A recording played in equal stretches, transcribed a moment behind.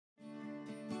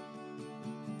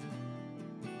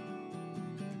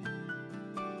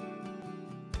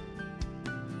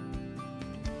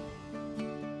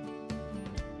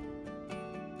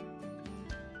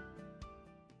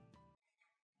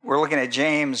We're looking at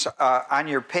James. On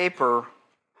your paper,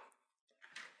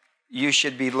 you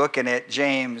should be looking at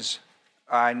James.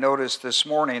 I noticed this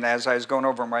morning as I was going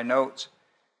over my notes,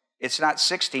 it's not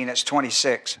 16, it's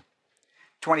 26.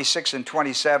 26 and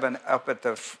 27 up at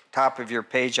the top of your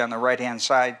page on the right-hand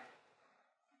side.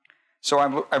 So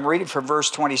I'm reading from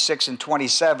verse 26 and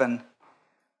 27.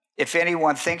 If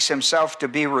anyone thinks himself to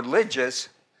be religious,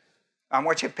 I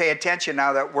want you to pay attention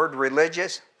now, that word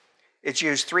religious, it's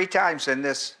used 3 times in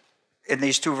these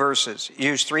 2 verses.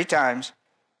 Used 3 times.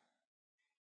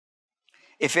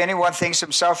 If anyone thinks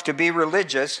himself to be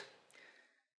religious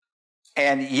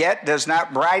and yet does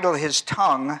not bridle his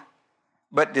tongue,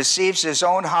 but deceives his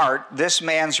own heart, this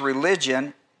man's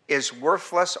religion is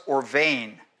worthless or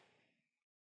vain.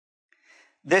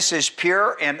 This is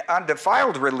pure and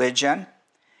undefiled religion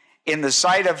in the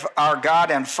sight of our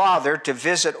God and Father, to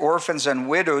visit orphans and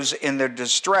widows in their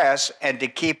distress and to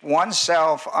keep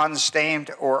oneself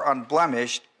unstained or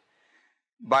unblemished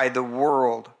by the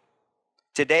world.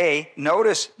 Today,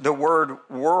 notice the word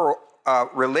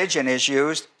religion is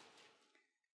used.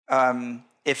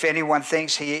 If anyone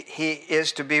thinks he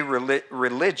is to be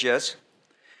religious,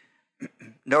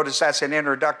 notice that's an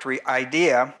introductory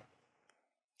idea,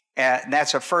 and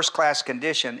that's a first-class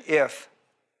condition.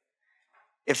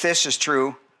 If this is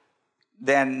true,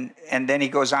 then he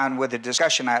goes on with a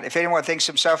discussion on it. If anyone thinks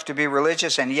himself to be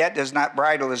religious and yet does not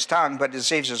bridle his tongue, but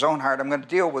deceives his own heart, I'm going to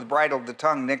deal with bridle the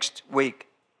tongue next week.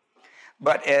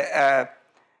 But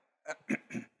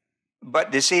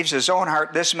deceives his own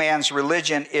heart, this man's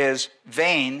religion is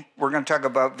vain. We're going to talk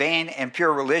about vain and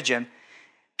pure religion,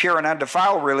 pure and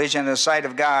undefiled religion in the sight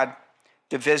of God,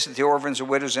 to visit the orphans and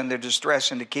widows in their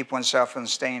distress and to keep oneself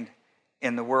unstained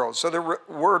in the world. So the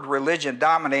word religion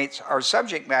dominates our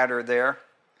subject matter there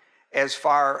as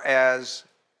far as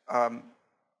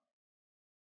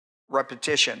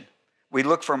repetition. We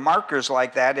look for markers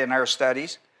like that in our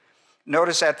studies.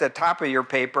 Notice at the top of your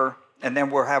paper, and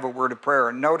then we'll have a word of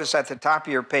prayer. Notice at the top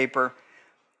of your paper,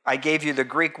 I gave you the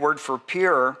Greek word for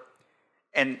pure,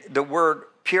 and the word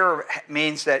pure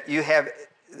means that you have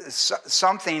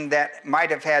something that might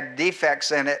have had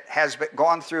defects in it, has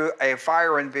gone through a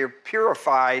fire and been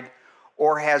purified,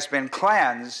 or has been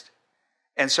cleansed,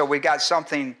 and so we got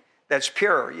something that's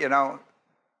pure, you know.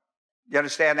 You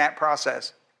understand that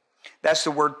process? That's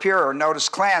the word pure. Notice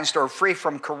cleansed or free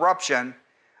from corruption.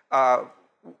 I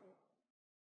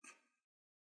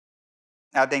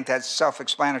think that's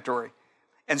self-explanatory.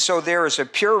 And so there is a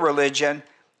pure religion,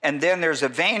 and then there's a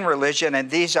vain religion, and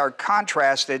these are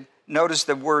contrasted. Notice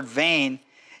the word vain.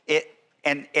 You're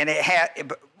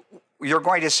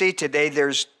going to see today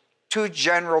there's 2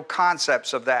 general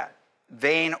concepts of that,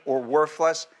 vain or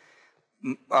worthless.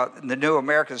 The New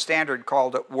American Standard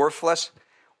called it worthless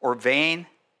or vain,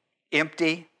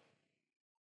 empty.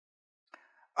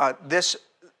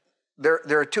 There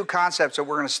are 2 concepts that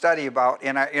we're going to study about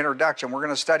in our introduction. We're going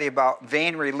to study about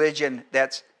vain religion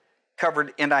that's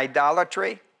covered in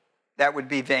idolatry. That would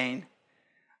be vain.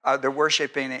 They're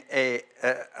worshiping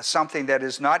something that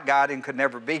is not God and could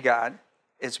never be God.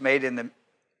 It's made in the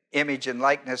image and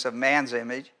likeness of man's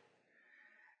image.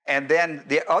 And then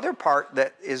the other part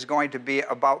that is going to be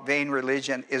about vain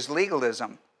religion is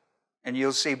legalism. And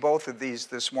you'll see both of these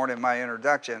this morning in my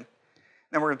introduction.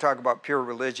 Then we're going to talk about pure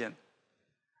religion.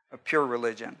 A pure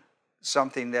religion,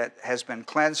 something that has been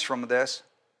cleansed from this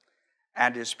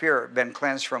and is pure, been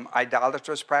cleansed from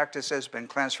idolatrous practices, been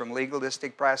cleansed from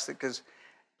legalistic practices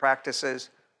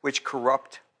which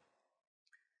corrupt.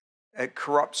 It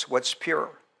corrupts what's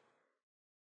pure.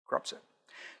 Corrupts it.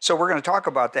 So we're going to talk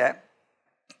about that.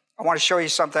 I want to show you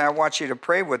something I want you to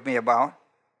pray with me about.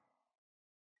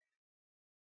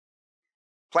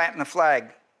 Planting the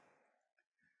flag.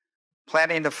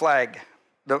 Planting the flag.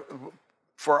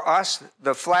 For us,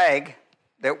 the flag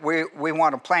that we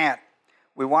want to plant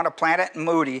it in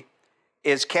Moody,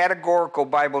 is categorical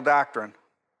Bible doctrine.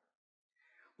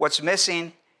 What's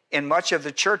missing in much of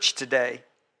the church today,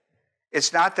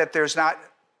 it's not that there's not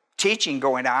teaching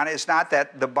going on, it's not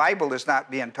that the Bible is not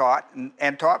being taught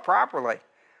and taught properly.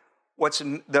 What's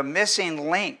the missing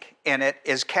link in it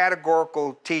is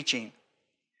categorical teaching.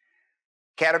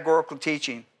 Categorical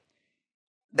teaching.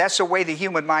 That's the way the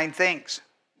human mind thinks.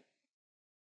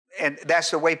 And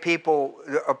that's the way people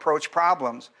approach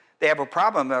problems. They have a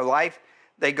problem in their life.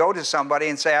 They go to somebody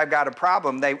and say, I've got a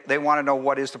problem. They want to know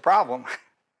what is the problem.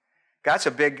 That's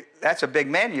a big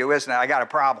menu, isn't it? I got a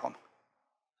problem.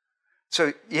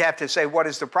 So you have to say, what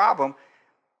is the problem?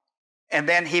 And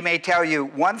then he may tell you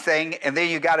one thing, and then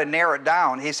you got to narrow it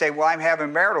down. He say, well, I'm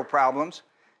having marital problems.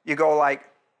 You go like,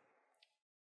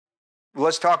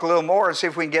 Let's talk a little more and see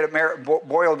if we can get it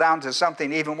boiled down to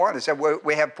something even more. They said,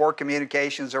 we have poor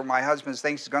communications, or my husband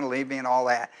thinks he's going to leave me and all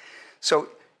that. So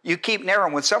you keep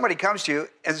narrowing. When somebody comes to you,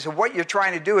 and so what you're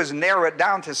trying to do is narrow it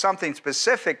down to something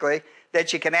specifically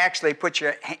that you can actually put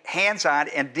your hands on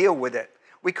and deal with it.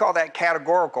 We call that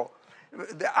categorical.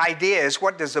 The idea is,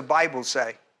 what does the Bible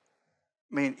say?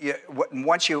 I mean,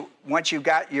 once you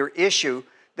got your issue,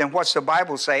 then what's the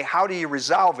Bible say? How do you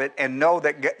resolve it and know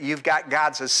that you've got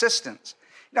God's assistance?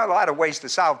 You know, a lot of ways to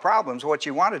solve problems. What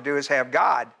you want to do is have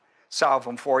God solve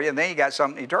them for you, and then you got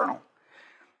something eternal.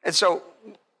 And so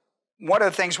one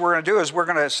of the things we're going to do is we're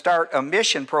going to start a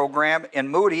mission program in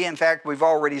Moody. In fact, we've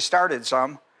already started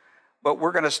some, but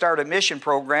we're going to start a mission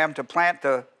program to plant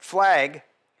the flag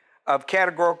of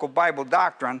categorical Bible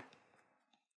doctrine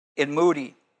in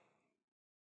Moody.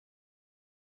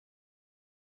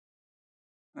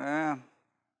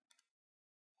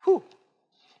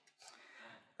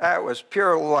 That was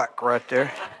pure luck right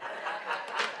there.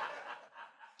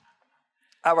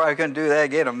 I probably couldn't do that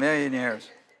again in a million years.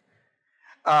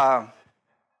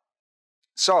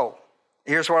 So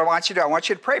here's what I want you to do. I want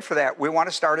you to pray for that. We want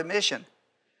to start a mission.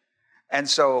 And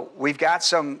so we've got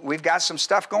some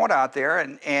stuff going out there,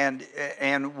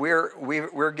 and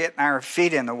we're getting our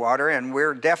feet in the water, and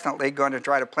we're definitely going to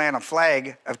try to plant a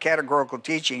flag of categorical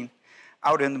teaching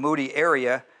out in the Moody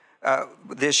area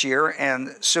this year,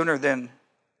 and sooner than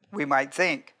we might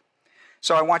think.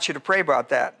 So I want you to pray about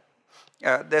that.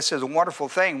 This is a wonderful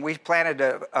thing. We've planted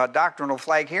a doctrinal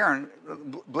flag here, and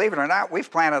believe it or not, we've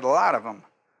planted a lot of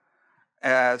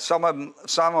them. Some of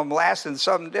them lasted, and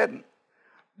some didn't.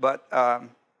 But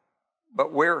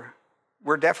we're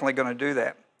definitely going to do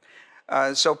that.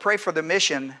 So pray for the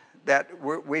mission. That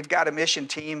we've got a mission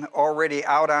team already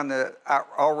out in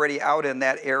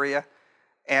that area,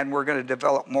 and we're going to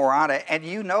develop more on it. And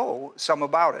you know some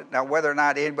about it. Now, whether or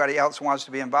not anybody else wants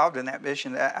to be involved in that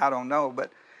mission, I don't know.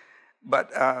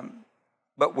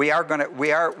 But we are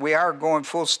going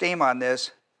full steam on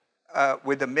this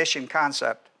with the mission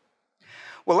concept.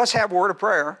 Well, let's have a word of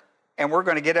prayer, and we're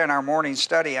going to get in our morning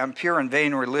study on pure and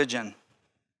vain religion.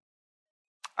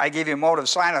 I give you a moment of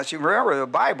silence. You remember, the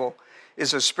Bible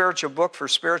is a spiritual book for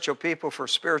spiritual people, for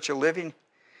spiritual living.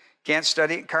 Can't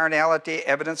study carnality.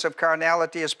 Evidence of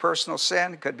carnality is personal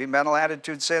sin. It could be mental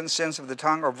attitude sins, sins of the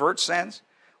tongue, overt sins.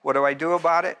 What do I do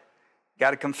about it?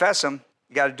 Got to confess them.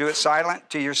 You got to do it silent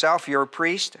to yourself. You're a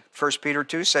priest. 1 Peter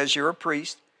 2 says you're a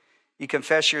priest. You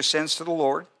confess your sins to the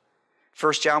Lord.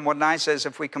 1 John 1:9 says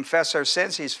if we confess our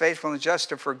sins, He's faithful and just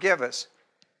to forgive us.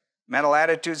 Mental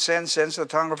attitude sins, sins of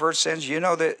the tongue, overt sins. You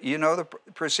know the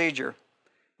procedure,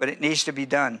 but it needs to be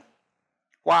done.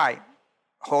 Why?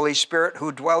 Holy Spirit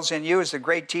who dwells in you is the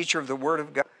great teacher of the Word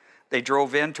of God. They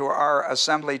drove into our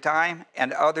assembly time,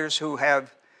 and others who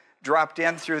have dropped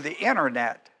in through the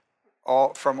internet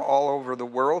from all over the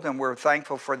world, and we're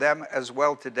thankful for them as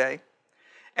well today.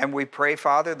 And we pray,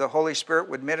 Father, the Holy Spirit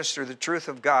would minister the truth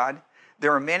of God.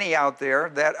 There are many out there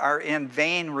that are in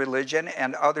vain religion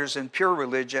and others in pure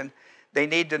religion. They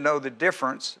need to know the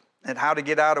difference and how to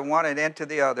get out of one and into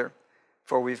the other.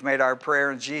 For we've made our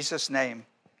prayer in Jesus' name.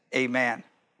 Amen.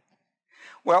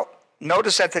 Well,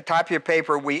 notice at the top of your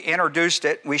paper, we introduced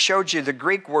it. We showed you the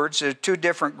Greek words. There are two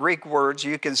different Greek words.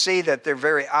 You can see that they're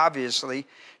very obviously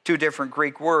two different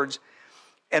Greek words.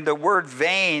 And the word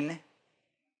vain,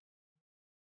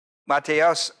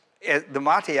 Matthias, the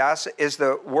Matthias is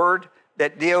the word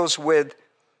that deals with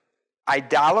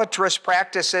idolatrous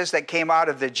practices that came out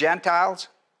of the Gentiles.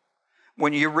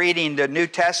 When you're reading the New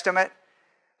Testament,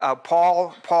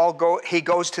 Paul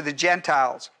goes to the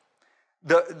Gentiles.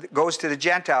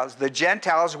 The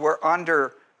Gentiles were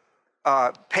under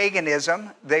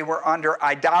paganism. They were under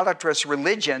idolatrous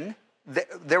religion.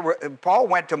 Paul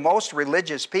went to most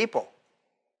religious people.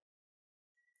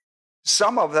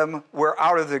 Some of them were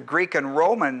out of the Greek and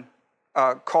Roman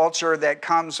culture that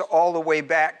comes all the way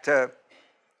back to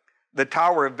the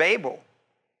Tower of Babel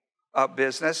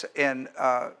business in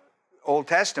Old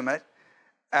Testament.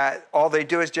 All they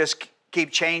do is just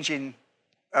keep changing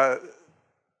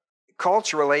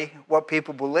culturally what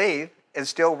people believe and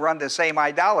still run the same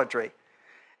idolatry.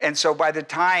 And so by the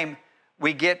time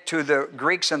we get to the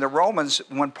Greeks and the Romans,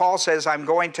 when Paul says, I'm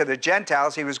going to the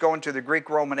Gentiles, he was going to the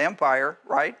Greek-Roman Empire,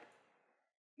 right?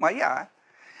 Well, yeah.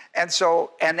 And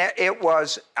it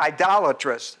was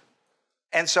idolatrous.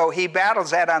 And so he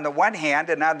battles that on the one hand,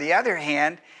 and on the other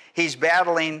hand, he's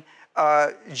battling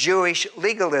Jewish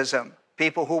legalism,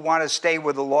 people who want to stay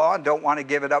with the law and don't want to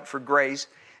give it up for grace.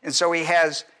 And so he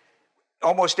has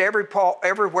almost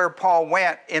everywhere Paul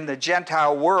went in the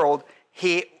Gentile world,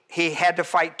 he had to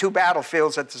fight two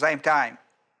battlefields at the same time.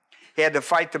 He had to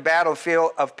fight the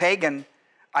battlefield of pagan,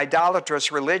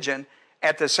 idolatrous religion.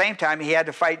 At the same time, he had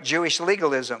to fight Jewish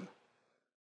legalism.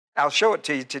 I'll show it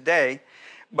to you today.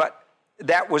 But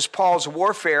that was Paul's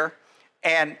warfare.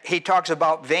 And he talks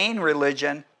about vain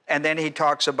religion, and then he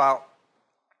talks about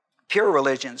pure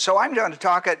religion. So I'm going to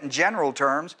talk it in general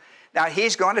terms. Now,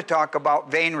 he's going to talk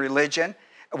about vain religion.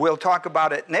 We'll talk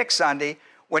about it next Sunday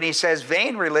when he says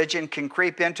vain religion can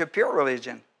creep into pure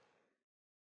religion.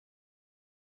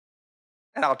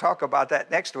 And I'll talk about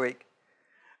that next week.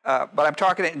 But I'm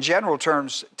talking it in general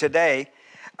terms today.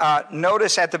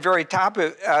 Notice at the very top,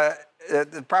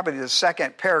 probably the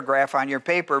second paragraph on your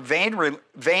paper,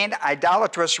 vain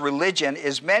idolatrous religion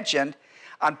is mentioned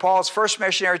on Paul's first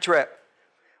missionary trip.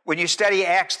 When you study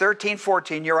Acts 13,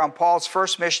 14, you're on Paul's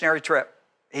first missionary trip.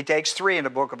 He takes 3 in the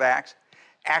book of Acts.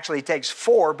 Actually, he takes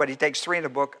 4, but he takes 3 in the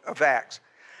book of Acts.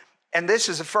 And this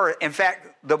is the first. In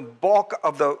fact, the bulk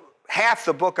of half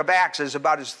the book of Acts is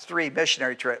about his 3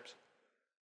 missionary trips.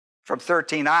 From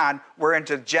 13 on, we're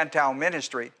into Gentile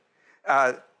ministry.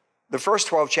 The first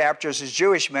 12 chapters is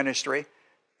Jewish ministry,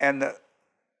 and the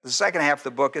second half of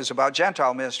the book is about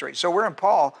Gentile ministry. So we're in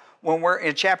Paul. When we're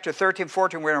in chapter 13,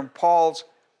 14, we're in Paul's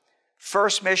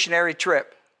first missionary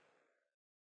trip.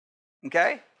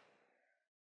 Okay?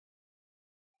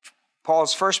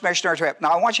 Paul's first missionary trip. Now,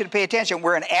 I want you to pay attention.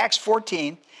 We're in Acts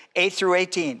 14, 8 through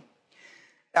 18.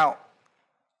 Now,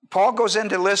 Paul goes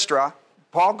into Lystra.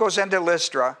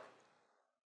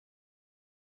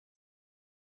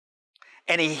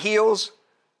 And he heals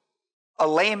a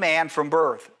lame man from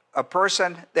birth, a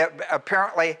person that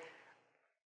apparently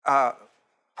part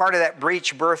of that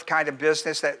breech birth kind of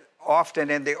business that often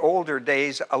in the older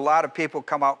days, a lot of people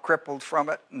come out crippled from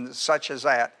it and such as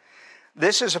that.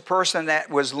 This is a person that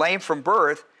was lame from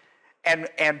birth,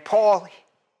 and Paul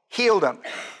healed him.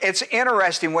 It's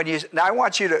interesting when now I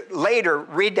want you to later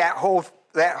read that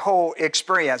whole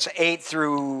experience, 8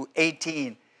 through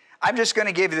 18. I'm just going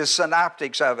to give you the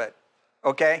synoptics of it.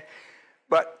 Okay?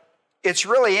 But it's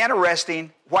really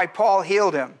interesting why Paul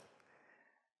healed him.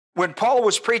 When Paul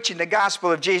was preaching the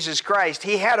gospel of Jesus Christ,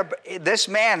 this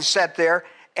man sat there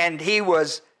and he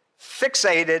was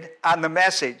fixated on the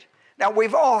message. Now,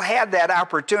 we've all had that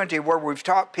opportunity where we've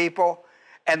taught people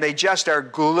and they just are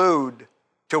glued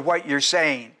to what you're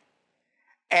saying.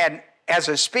 And as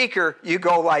a speaker, you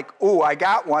go like, ooh, I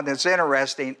got one that's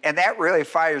interesting, and that really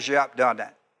fires you up, doesn't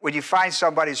it? When you find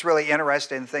somebody's really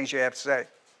interested in things you have to say.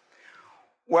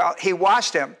 Well, he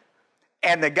watched him,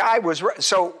 and the guy was,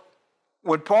 so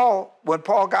when Paul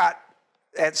got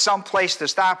at some place to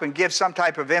stop and give some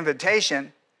type of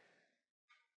invitation,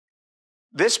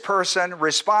 this person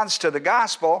responds to the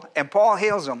gospel, and Paul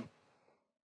heals him.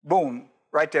 Boom,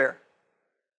 right there.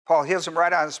 Paul heals him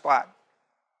right on the spot.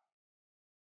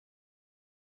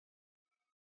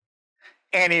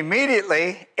 And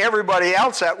immediately, everybody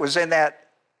else that was in that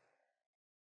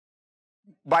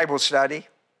Bible study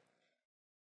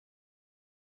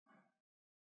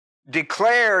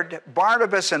declared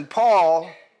Barnabas and Paul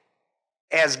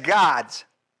as gods.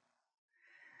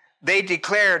 They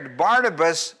declared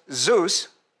Barnabas Zeus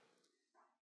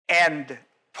and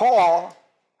Paul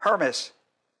Hermes.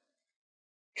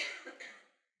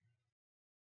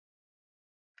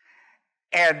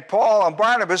 And Paul and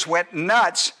Barnabas went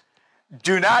nuts.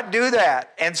 Do not do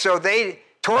that. And so they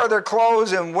tore their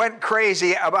clothes and went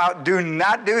crazy about do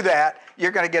not do that.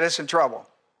 You're going to get us in trouble.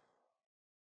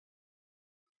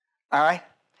 All right?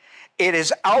 It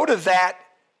is out of that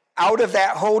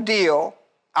whole deal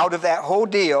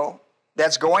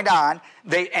that's going on,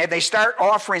 they start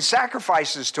offering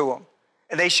sacrifices to them.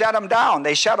 And they shut them down.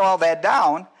 They shut all that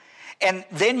down. And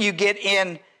then you get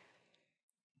in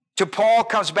to Paul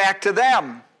comes back to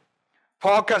them.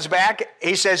 Paul comes back.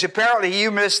 He says, apparently you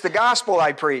missed the gospel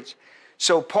I preached.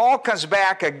 So Paul comes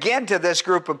back again to this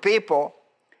group of people.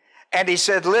 And he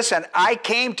said, listen, I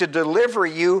came to deliver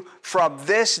you from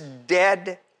this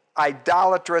dead,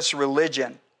 idolatrous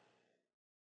religion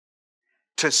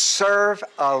to serve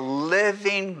a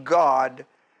living God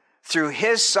through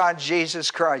his son,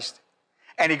 Jesus Christ.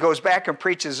 And he goes back and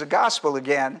preaches the gospel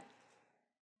again.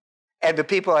 And the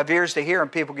people have ears to hear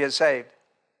and people get saved.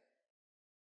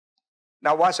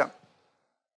 Now, watch them.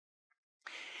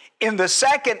 In the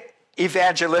second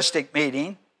evangelistic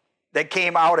meeting that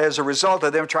came out as a result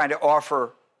of them trying to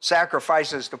offer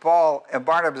sacrifices to Paul and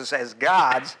Barnabas as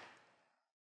gods,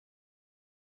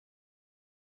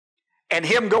 and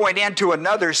him going into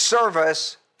another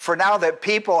service for now that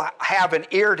people have an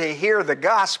ear to hear the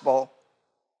gospel,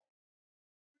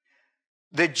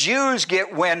 the Jews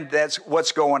get wind that's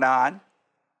what's going on,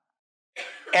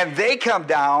 and they come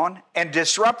down and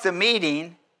disrupt the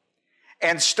meeting,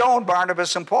 and stoned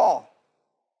Barnabas and Paul.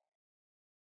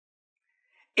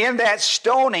 In that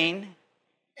stoning,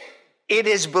 it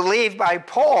is believed by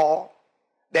Paul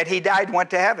that he died and went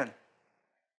to heaven.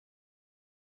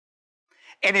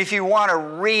 And if you want to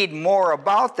read more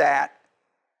about that,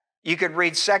 you can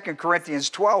read 2 Corinthians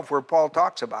 12 where Paul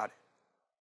talks about it.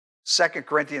 2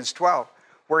 Corinthians 12,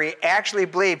 where he actually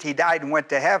believed he died and went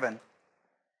to heaven.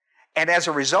 And as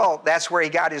a result, that's where he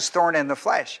got his thorn in the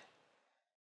flesh.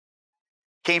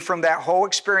 Came from that whole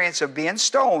experience of being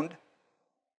stoned,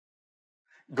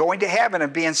 going to heaven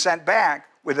and being sent back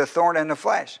with a thorn in the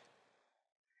flesh.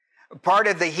 Part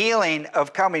of the healing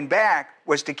of coming back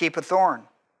was to keep a thorn.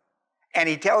 And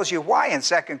he tells you why in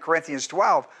 2 Corinthians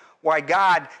 12, why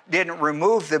God didn't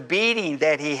remove the beating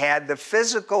that he had, the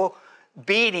physical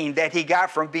beating that he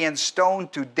got from being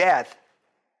stoned to death.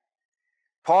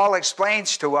 Paul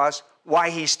explains to us why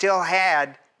he still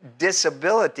had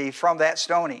disability from that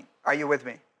stoning. Are you with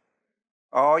me?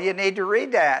 Oh, you need to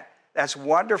read that. That's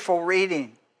wonderful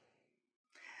reading.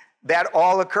 That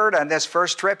all occurred on this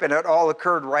first trip, and it all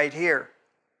occurred right here.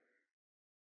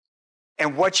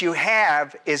 And what you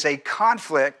have is a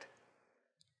conflict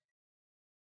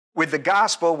with the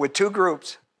gospel with two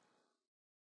groups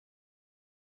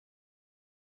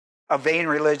of vain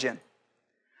religion.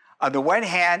 On the one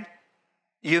hand,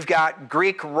 you've got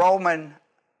Greek, Roman,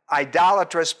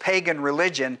 idolatrous, pagan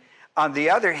religion. On the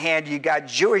other hand, you got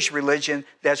Jewish religion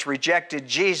that's rejected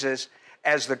Jesus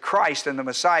as the Christ and the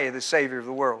Messiah, the Savior of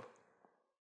the world.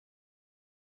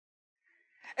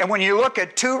 And when you look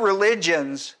at two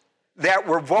religions that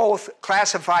were both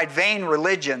classified vain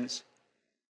religions,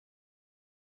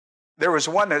 there was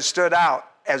one that stood out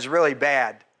as really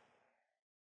bad.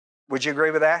 Would you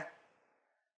agree with that?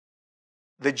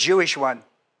 The Jewish one.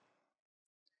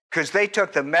 Because they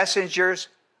took the messengers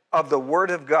of the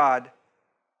Word of God,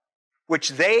 which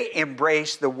they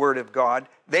embraced the Word of God.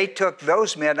 They took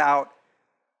those men out,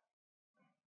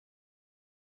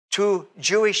 two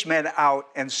Jewish men out,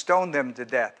 and stoned them to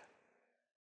death.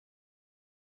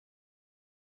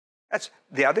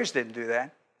 The others didn't do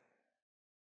that.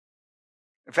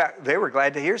 In fact, they were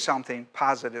glad to hear something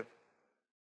positive.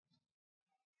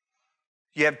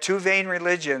 You have two vain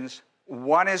religions.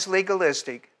 One is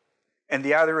legalistic, and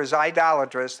the other is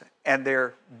idolatrous, and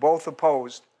they're both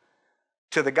opposed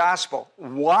to the gospel.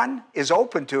 One is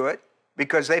open to it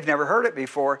because they've never heard it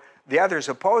before. The other is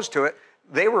opposed to it.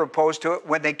 They were opposed to it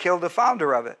when they killed the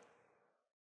founder of it.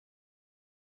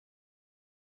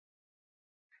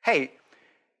 Hey,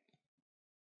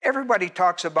 everybody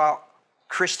talks about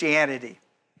Christianity,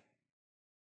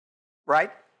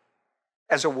 right?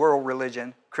 As a world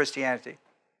religion, Christianity.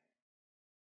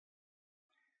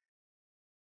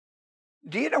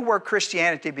 Do you know where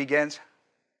Christianity begins?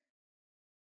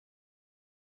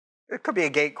 It could be a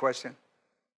gate question.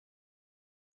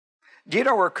 Do you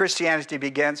know where Christianity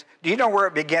begins? Do you know where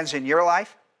it begins in your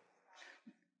life?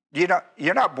 Do you know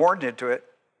you're not born into it?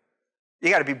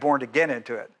 You got to be born again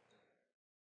into it.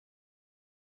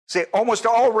 See, almost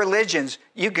all religions,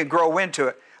 you can grow into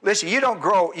it. Listen, you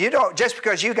don't just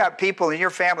because you got people in your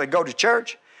family go to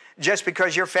church, just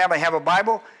because your family have a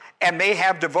Bible and may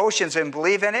have devotions and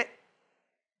believe in it,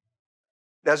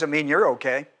 doesn't mean you're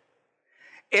okay.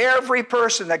 Every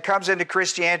person that comes into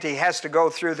Christianity has to go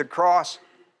through the cross,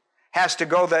 has to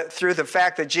go through the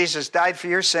fact that Jesus died for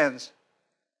your sins,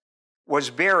 was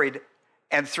buried,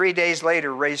 and 3 days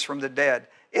later raised from the dead.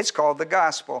 It's called the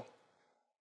gospel.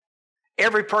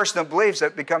 Every person that believes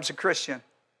it becomes a Christian.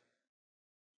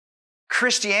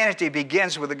 Christianity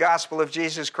begins with the gospel of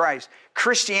Jesus Christ.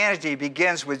 Christianity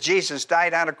begins with Jesus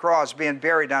died on a cross, being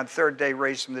buried on the third day,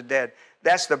 raised from the dead.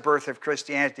 That's the birth of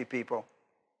Christianity, people.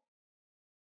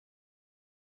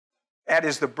 That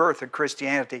is the birth of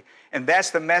Christianity. And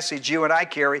that's the message you and I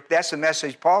carry. That's the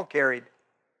message Paul carried.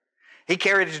 He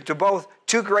carried it to both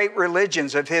two great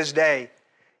religions of his day,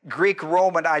 Greek,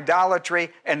 Roman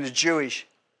idolatry, and the Jewish.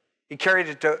 He carried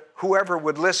it to whoever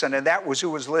would listen, and that was who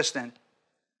was listening.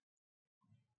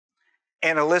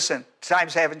 And listen,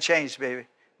 times haven't changed, baby.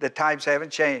 The times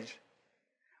haven't changed.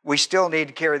 We still need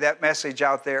to carry that message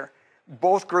out there.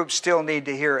 Both groups still need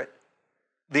to hear it.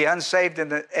 The unsaved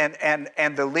and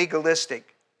the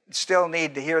legalistic still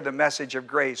need to hear the message of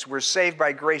grace. We're saved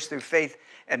by grace through faith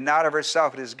and not of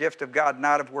ourselves. It is a gift of God,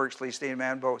 not of works, lest any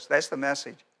man boast. That's the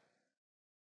message.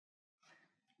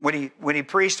 When he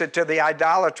preached it to the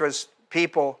idolatrous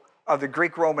people of the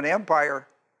Greek-Roman Empire,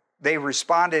 they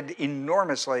responded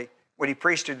enormously. When he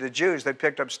preached it to the Jews, they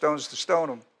picked up stones to stone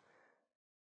him.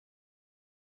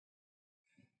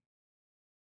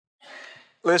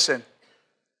 Listen,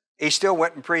 he still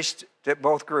went and preached to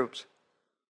both groups.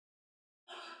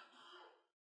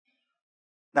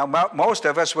 Now, most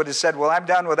of us would have said, well, I'm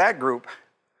done with that group.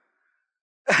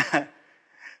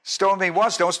 Stone me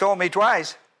once, don't stone me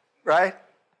twice, right?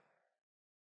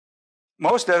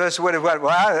 Most of us would have went,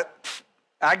 well,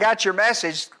 I got your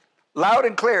message loud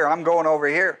and clear. I'm going over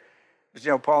here.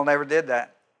 But, Paul never did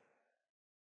that.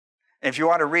 If you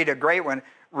want to read a great one,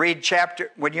 read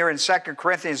when you're in 2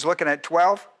 Corinthians looking at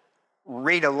 12,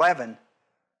 read 11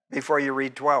 before you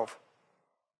read 12.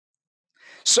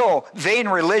 So, vain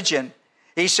religion,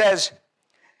 he says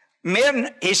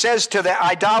to the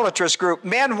idolatrous group,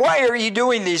 men, why are you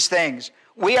doing these things?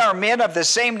 We are men of the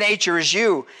same nature as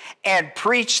you and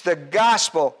preach the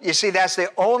gospel. You see, that's the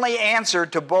only answer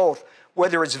to both,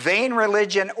 whether it's vain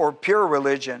religion or pure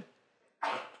religion.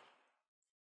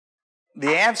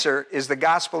 The answer is the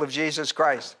gospel of Jesus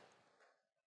Christ.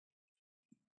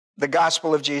 The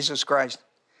gospel of Jesus Christ.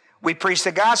 We preach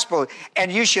the gospel,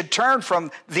 and you should turn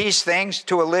from these things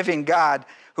to a living God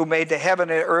who made the heaven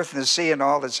and earth and the sea and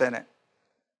all that's in it.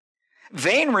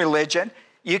 Vain religion,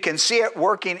 you can see it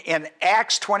working in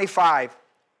Acts 25.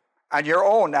 On your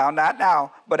own now, not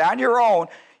now, but on your own,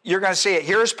 you're going to see it.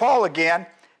 Here's Paul again.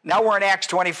 Now we're in Acts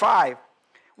 25.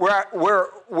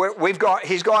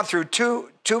 He's gone through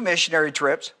two missionary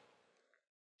trips.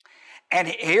 And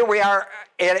here we are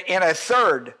in a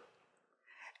third.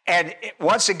 And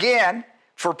once again,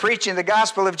 for preaching the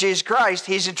gospel of Jesus Christ,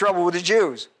 he's in trouble with the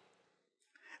Jews.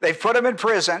 They've put him in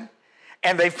prison,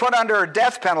 and they've put under a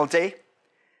death penalty.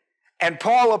 And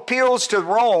Paul appeals to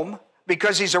Rome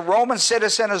because he's a Roman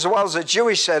citizen as well as a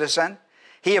Jewish citizen.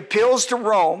 He appeals to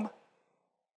Rome.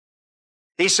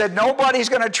 He said, nobody's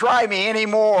going to try me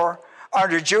anymore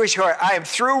under Jewish court. I am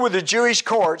through with the Jewish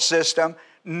court system.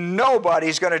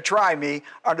 Nobody's going to try me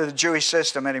under the Jewish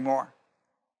system anymore.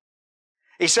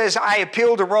 He says, I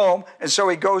appeal to Rome, and so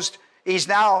he's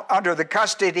now under the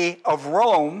custody of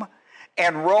Rome,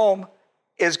 and Rome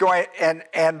is going,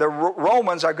 and the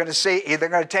Romans are going to see, they're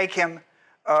going to take him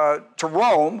to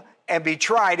Rome and be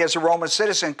tried as a Roman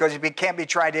citizen because he can't be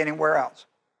tried anywhere else.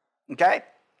 Okay?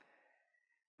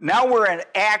 Now we're in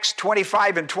Acts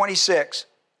 25 and 26,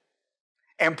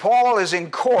 and Paul is in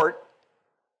court.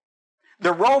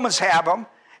 The Romans have him,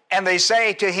 and they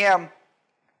say to him,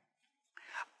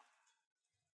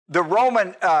 the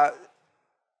Roman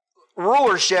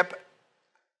rulership,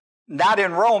 not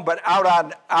in Rome, but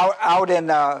out in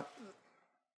the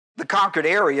conquered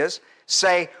areas,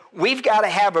 say, we've got to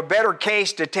have a better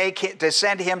case to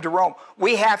send him to Rome.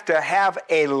 We have to have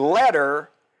a letter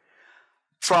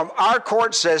from our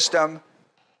court system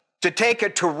to take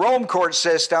it to Rome court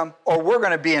system, or we're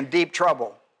going to be in deep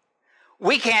trouble.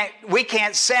 We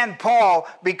can't send Paul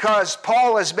because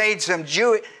Paul has made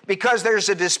because there's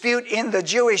a dispute in the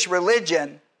Jewish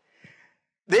religion.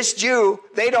 This Jew,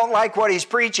 they don't like what he's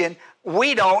preaching.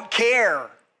 We don't care.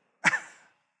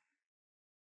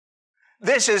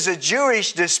 This is a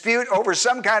Jewish dispute over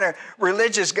some kind of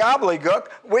religious gobbledygook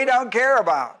we don't care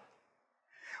about.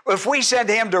 If we send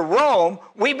him to Rome,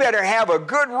 we better have a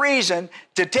good reason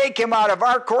to take him out of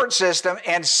our court system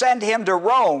and send him to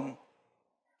Rome.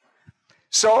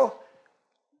 So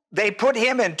they put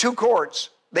him in two courts.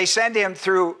 They send him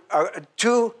through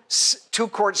two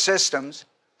court systems,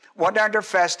 one under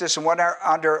Festus and one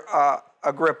under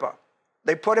Agrippa.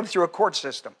 They put him through a court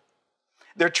system.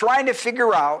 They're trying to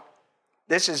figure out,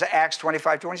 this is Acts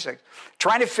 25, 26,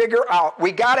 trying to figure out,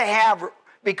 we got to have,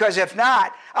 because if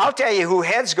not, I'll tell you who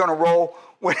head's going to roll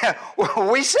when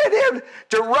we send him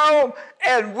to Rome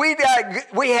and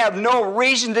we have no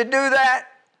reason to do that.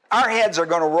 Our heads are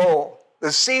going to roll.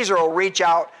 The Caesar will reach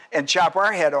out and chop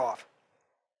our head off.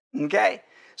 Okay?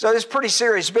 So this is pretty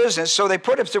serious business. So they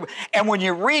put him through. And when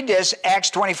you read this, Acts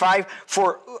 25,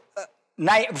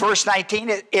 verse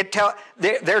 19,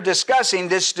 they're discussing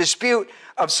this dispute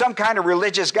of some kind of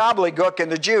religious gobbledygook in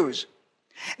the Jews.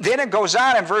 Then it goes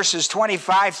on in verses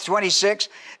 25, 26.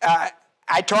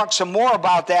 I talk some more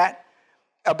about that,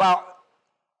 about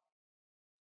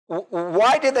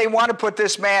why did they want to put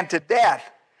this man to death?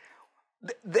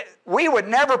 We would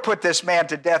never put this man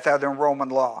to death other than Roman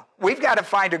law. We've got to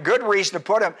find a good reason to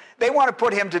put him. They want to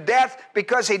put him to death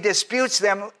because he disputes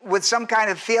them with some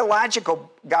kind of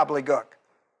theological gobbledygook.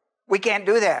 We can't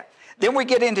do that. Then we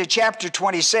get into chapter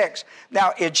 26.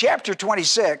 Now, in chapter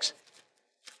 26,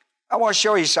 I want to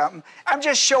show you something. I'm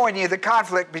just showing you the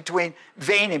conflict between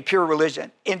vain and pure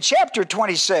religion. In chapter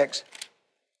 26,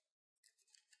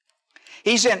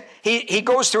 he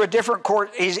goes through a different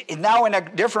court. He's now in a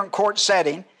different court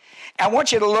setting. I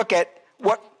want you to look at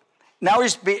now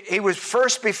he was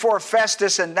first before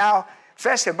Festus, and now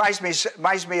Festus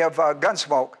reminds me of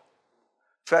Gunsmoke.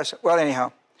 Festus, well,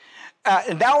 anyhow.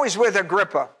 And now he's with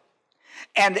Agrippa.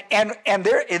 And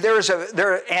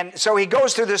so he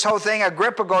goes through this whole thing.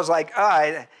 Agrippa goes like,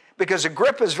 because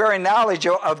Agrippa is very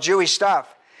knowledgeable of Jewish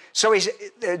stuff. So he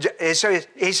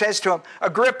says to him,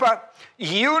 Agrippa,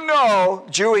 you know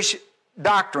Jewish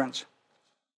doctrines.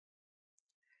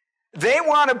 They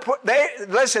want to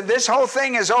listen, this whole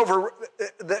thing is over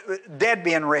the dead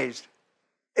being raised.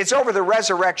 It's over the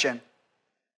resurrection.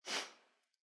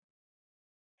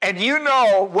 And you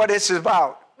know what it's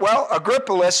about. Well,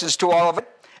 Agrippa listens to all of it,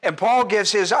 and Paul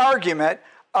gives his argument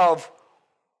of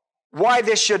why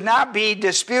this should not be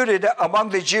disputed among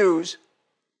the Jews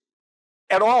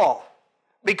at all.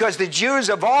 Because the Jews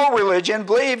of all religion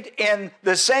believed in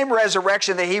the same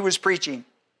resurrection that he was preaching.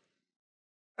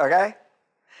 Okay?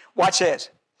 Watch this.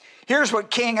 Here's what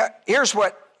King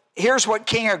Agrippa,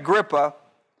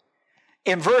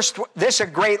 this is a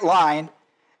great line.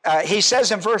 He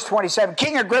says in verse 27,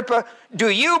 King Agrippa, do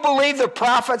you believe the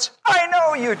prophets? I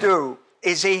know you do.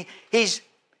 He's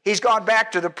gone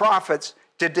back to the prophets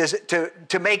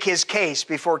to make his case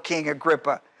before King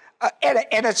Agrippa.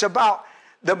 And it's about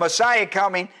the Messiah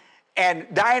coming and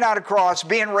dying on a cross,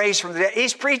 being raised from the dead.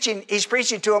 He's preaching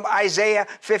to him Isaiah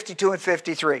 52 and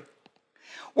 53.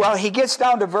 Well, he gets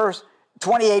down to verse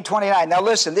 28, 29. Now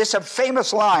listen, this is a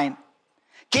famous line.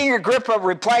 King Agrippa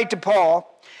replied to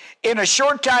Paul, in a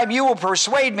short time you will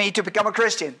persuade me to become a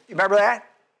Christian. You remember that?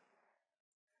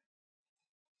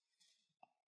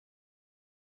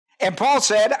 And Paul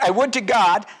said, I would to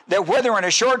God that whether in a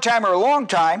short time or a long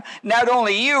time, not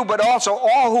only you, but also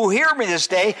all who hear me this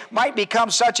day might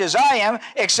become such as I am,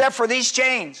 except for these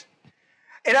chains.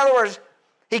 In other words,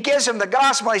 he gives him the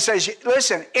gospel. He says,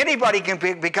 listen, anybody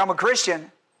can become a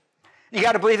Christian. You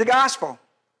got to believe the gospel.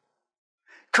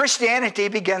 Christianity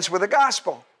begins with the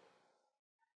gospel.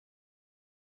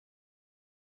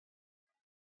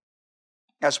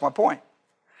 That's my point.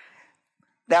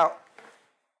 Now,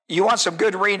 you want some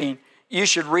good reading, you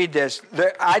should read this.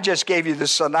 I just gave you the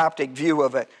synoptic view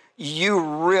of it. You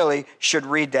really should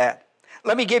read that.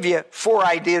 Let me give you 4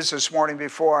 ideas this morning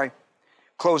before I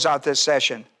close out this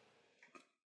session.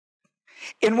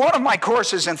 In one of my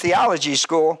courses in theology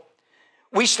school,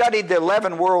 we studied the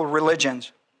 11 world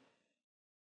religions.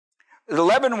 The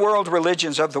 11 world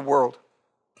religions of the world.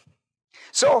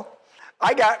 So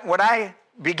when I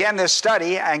began this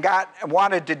study and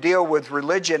wanted to deal with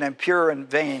religion and pure and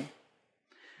vain,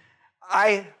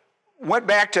 I went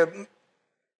back to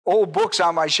old books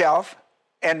on my shelf,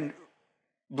 and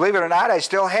believe it or not, I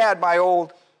still had my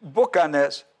old book on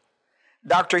this.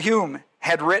 Dr. Hume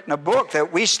had written a book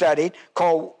that we studied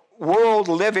called World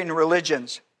Living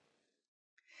Religions.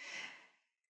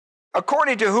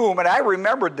 According to whom, and I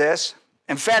remembered this,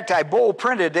 in fact, I bold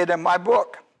printed it in my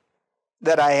book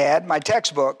that I had, my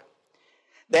textbook,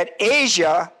 that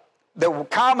Asia, the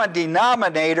common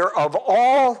denominator of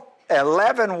all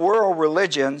 11 world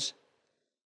religions,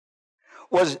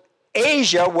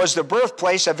 Asia was the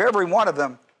birthplace of every one of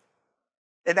them.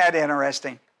 Isn't that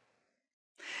interesting?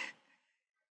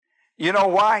 You know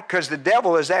why? Because the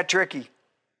devil is that tricky.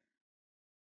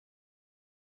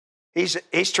 He's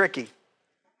tricky.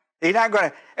 He's not going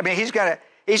to, I mean, he's going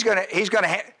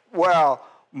to, well,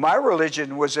 my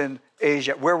religion was in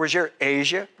Asia. Where was your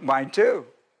Asia? Mine too.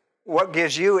 What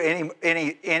gives you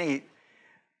any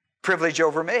privilege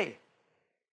over me?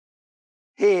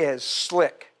 He is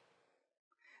slick.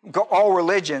 All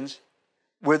religions,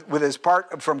 with his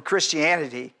part from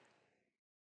Christianity,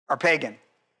 are pagan.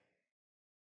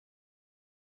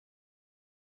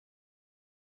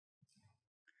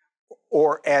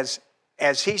 Or as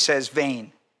he says,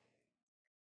 vain.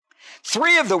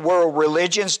 3 of the world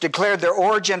religions declared their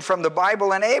origin from the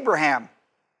Bible and Abraham.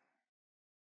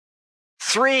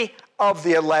 3 of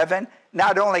the 11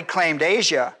 not only claimed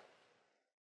Asia,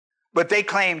 but they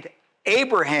claimed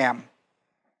Abraham.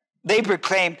 They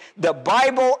proclaimed the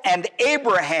Bible and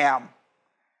Abraham.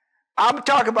 I'm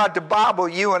talking about the Bible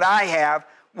you and I have.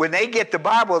 When they get the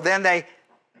Bible, then they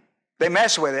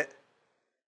mess with it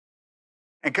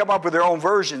and come up with their own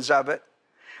versions of it.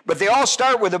 But they all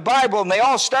start with the Bible, and they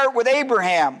all start with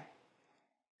Abraham.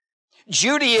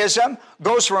 Judaism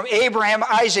goes from Abraham,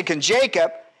 Isaac, and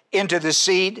Jacob into the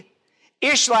seed.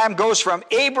 Islam goes from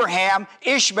Abraham,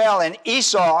 Ishmael, and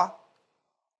Esau.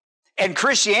 And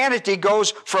Christianity goes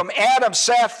from Adam,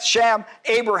 Seth, Shem,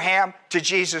 Abraham to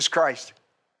Jesus Christ.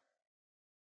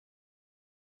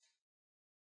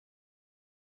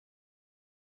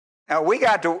 Now, we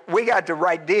got the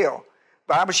right deal.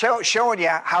 But I'm showing you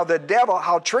how the devil,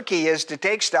 how tricky he is to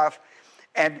take stuff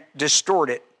and distort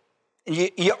it.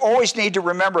 You always need to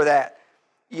remember that.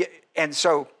 And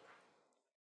so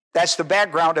that's the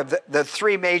background of the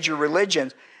 3 major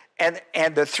religions.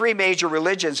 And the three major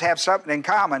religions have something in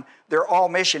common. They're all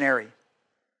missionary,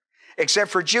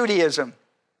 except for Judaism.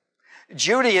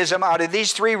 Judaism, out of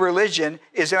these three religions,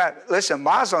 is listen.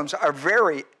 Muslims are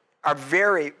very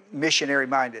missionary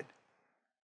minded.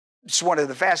 It's one of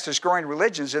the fastest growing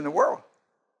religions in the world,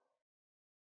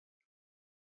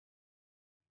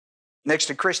 next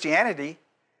to Christianity.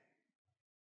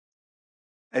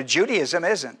 Judaism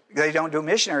isn't. They don't do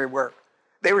missionary work.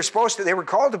 They were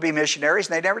called to be missionaries,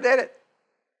 and they never did it.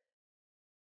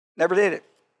 Never did it.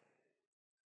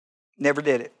 Never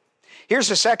did it. Here's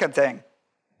the second thing.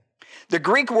 The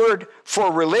Greek word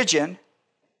for religion,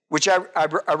 which I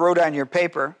wrote on your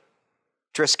paper,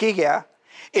 triskigia,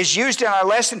 is used in our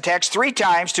lesson text 3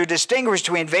 times to distinguish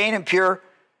between vain and pure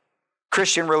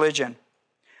Christian religion.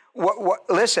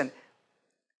 Listen,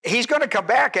 he's going to come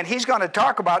back and he's going to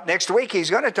talk about next week, he's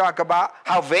going to talk about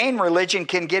how vain religion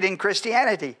can get in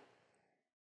Christianity.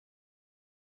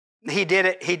 He did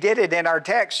it in our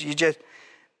text.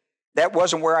 That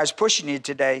wasn't where I was pushing you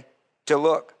today to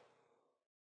look.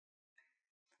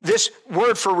 This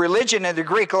word for religion in the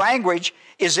Greek language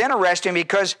is interesting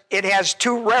because it has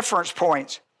 2 reference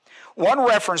points. One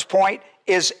reference point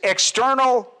is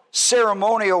external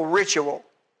ceremonial ritual.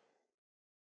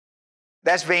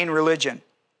 That's vain religion.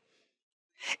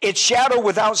 It's shadow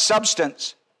without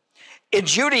substance. In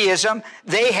Judaism,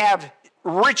 they have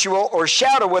ritual or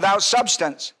shadow without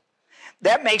substance.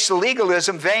 That makes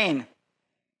legalism vain.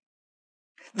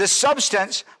 The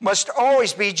substance must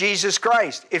always be Jesus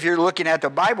Christ. If you're looking at the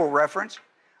Bible reference,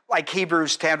 like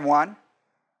Hebrews 10:1,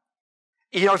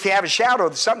 if you have a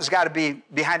shadow, something's got to be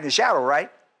behind the shadow,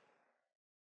 right?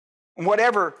 And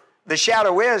whatever the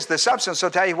shadow is, the substance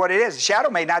will tell you what it is. The shadow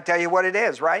may not tell you what it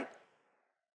is, right?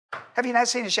 Have you not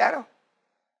seen a shadow?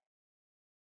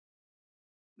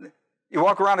 You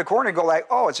walk around the corner and go like,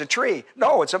 oh, it's a tree.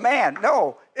 No, it's a man.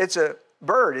 No, it's a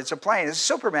bird. It's a plane. It's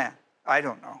Superman. I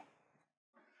don't know.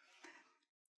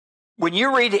 When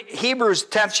you read Hebrews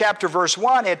 10th chapter verse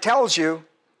 1, it tells you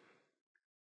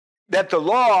that the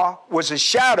law was a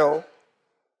shadow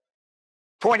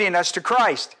pointing us to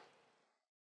Christ.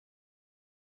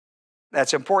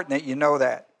 That's important that you know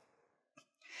that.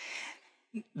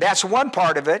 That's one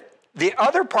part of it. The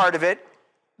other part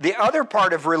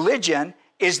of religion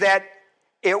is that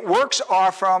it works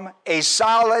off from a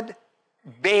solid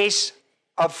base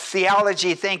of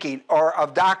theology thinking or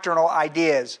of doctrinal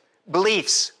ideas,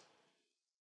 beliefs.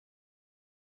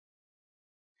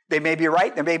 They may be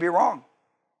right, they may be wrong.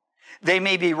 They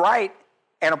may be right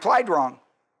and applied wrong.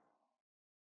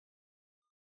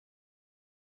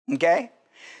 Okay?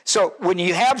 So when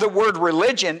you have the word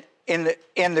religion in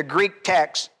the Greek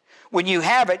text, when you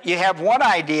have it, you have one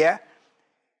idea.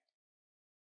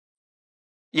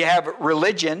 You have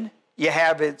religion, you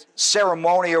have it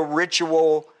ceremonial,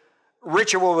 ritual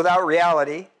without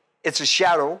reality. It's a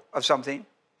shadow of something.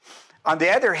 On the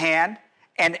other hand,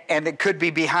 and it could be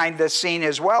behind the scene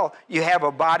as well, you have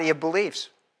a body of beliefs.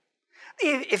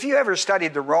 If you ever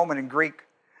studied the Roman and Greek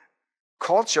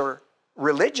culture,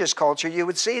 religious culture, you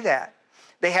would see that.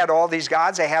 They had all these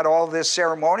gods, they had all this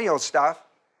ceremonial stuff,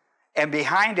 and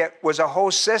behind it was a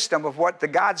whole system of what the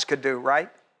gods could do, right?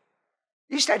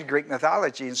 You studied Greek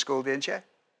mythology in school, didn't you?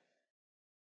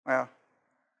 Well,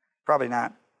 probably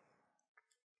not.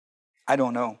 I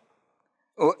don't know.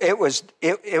 It was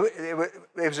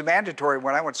mandatory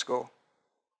when I went to school.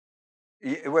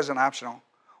 It wasn't optional.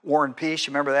 War and Peace,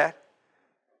 you remember that?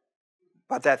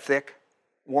 About that thick.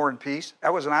 War and Peace.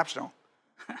 That wasn't optional.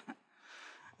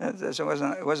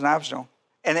 It wasn't optional.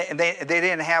 And they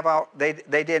didn't have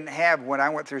they didn't have, when I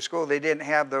went through school, they didn't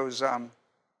have those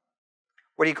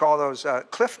what do you call those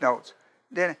cliff notes.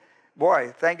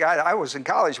 Boy, thank God I was in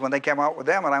college when they came out with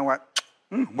them, and I went,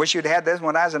 wish you'd had this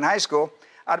when I was in high school.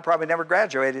 I'd have probably never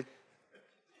graduated.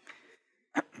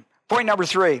 Point number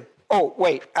 3. Oh,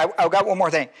 wait, I've got one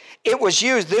more thing.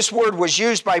 This word was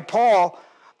used by Paul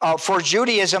for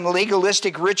Judaism,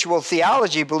 legalistic ritual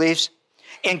theology beliefs.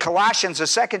 In Colossians, the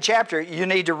 2nd chapter, you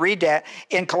need to read that.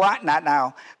 Not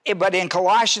now, but in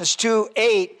Colossians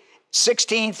 2:8,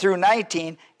 16 through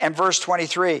 19, and verse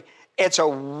 23.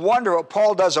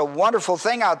 Paul does a wonderful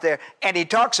thing out there, and he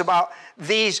talks about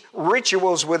these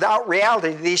rituals without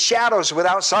reality, these shadows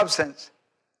without substance.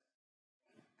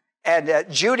 And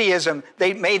Judaism,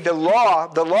 they made the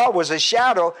law was a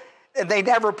shadow, and they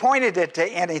never pointed it to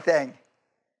anything.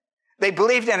 They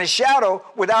believed in a shadow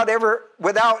without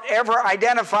ever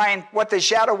identifying what the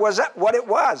shadow was, what it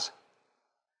was.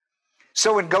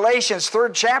 So in Galatians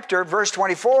 3rd chapter, verse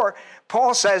 24,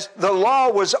 Paul says the law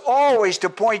was always to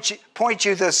point you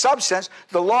to the substance.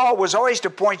 The law was always to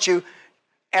point you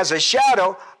as a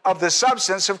shadow of the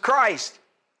substance of Christ.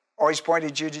 Always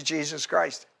pointed you to Jesus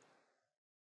Christ.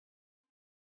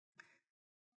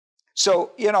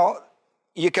 So,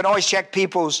 you can always check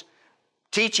people's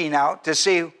teaching out to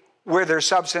see where their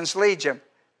substance leads them.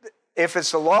 If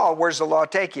it's the law, where's the law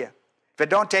take you? If it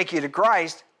don't take you to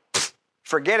Christ,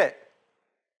 forget it.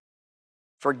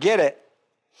 Forget it.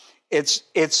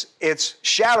 It's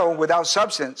shadow without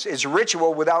substance. It's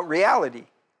ritual without reality.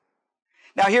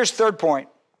 Now here's the third point.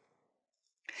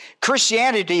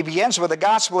 Christianity begins with the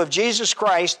gospel of Jesus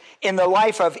Christ in the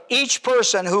life of each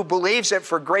person who believes it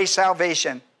for grace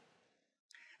salvation.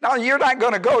 Now, you're not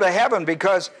going to go to heaven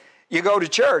because you go to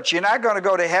church. You're not going to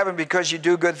go to heaven because you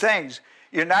do good things.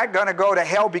 You're not going to go to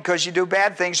hell because you do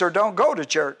bad things or don't go to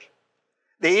church.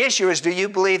 The issue is, do you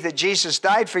believe that Jesus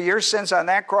died for your sins on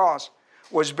that cross,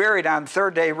 was buried on the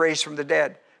third day, raised from the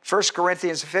dead? 1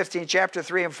 Corinthians 15, chapter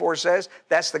 3 and 4 says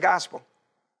that's the gospel.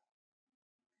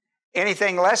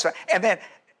 Anything less, and then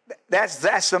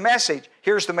that's the message.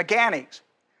 Here's the mechanics.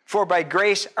 For by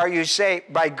grace are you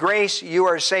saved. By grace you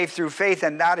are saved through faith,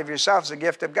 and not of yourselves, the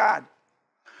gift of God.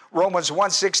 Romans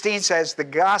 1:16 says the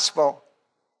gospel.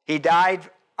 He died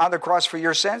on the cross for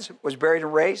your sins, was buried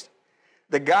and raised.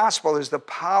 The gospel is the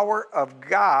power of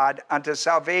God unto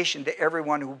salvation to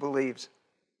everyone who believes.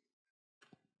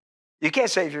 You can't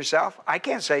save yourself. I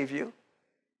can't save you.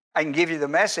 I can give you the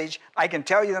message. I can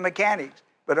tell you the mechanics,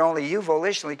 but only you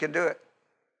volitionally can do it.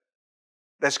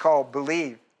 That's called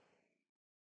believe.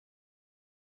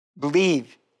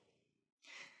 Believe.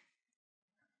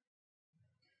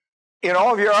 In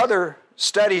all of your other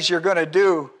studies you're going to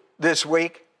do this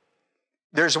week,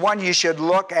 there's one you should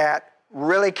look at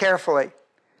really carefully.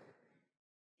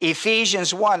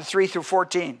 Ephesians 1, 3 through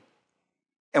 14.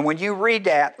 And when you read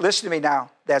that, listen to me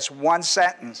now, that's one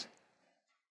sentence.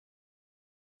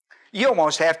 You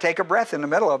almost have to take a breath in the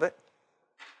middle of it.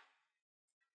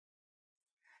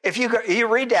 If you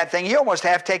read that thing, you almost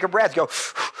have to take a breath, go,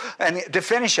 and to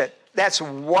finish it. That's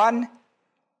one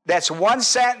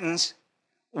sentence.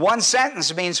 One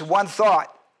sentence means one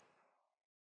thought.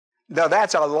 Now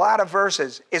that's a lot of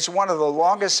verses. It's one of the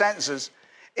longest sentences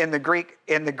in the Greek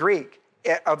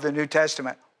of the New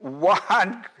Testament.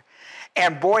 One,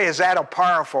 and boy, is that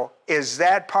powerful. Is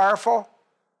that powerful?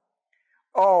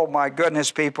 Oh my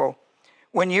goodness, people.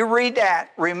 When you read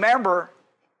that, remember,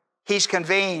 he's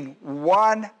conveying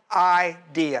one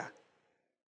idea.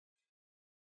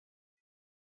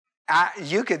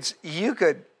 You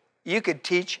could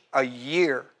teach a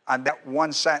year on that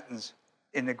one sentence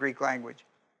in the Greek language.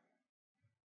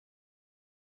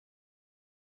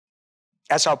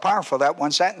 That's how powerful that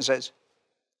one sentence is,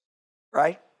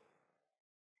 right?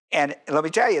 And let me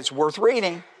tell you, it's worth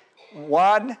reading.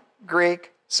 One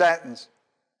Greek sentence.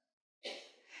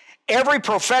 Every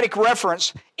prophetic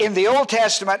reference in the Old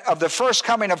Testament of the first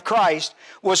coming of Christ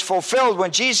was fulfilled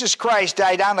when Jesus Christ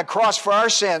died on the cross for our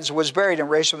sins, was buried and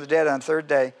raised from the dead on the third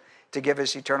day to give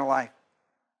us eternal life.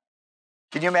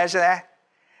 Can you imagine that?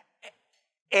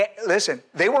 Listen,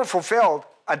 they weren't fulfilled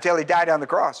until he died on the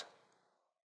cross.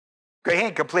 He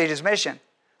didn't complete his mission.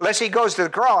 Unless he goes to the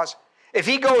cross. If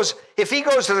he goes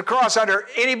to the cross under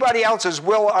anybody else's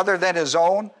will other than his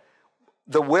own,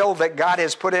 the will that God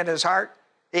has put in his heart,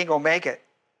 he ain't going to make it.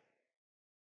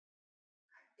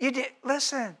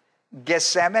 Listen,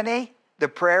 Gethsemane, the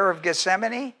prayer of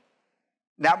Gethsemane,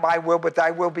 not my will but thy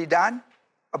will be done.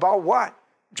 About what?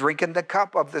 Drinking the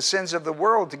cup of the sins of the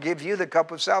world to give you the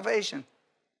cup of salvation.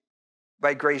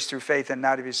 By grace through faith and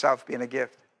not of yourself, being a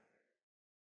gift.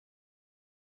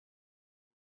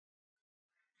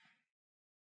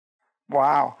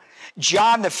 Wow.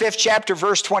 John, the 5th chapter,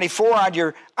 verse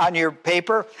 24 on your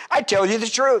paper. I tell you the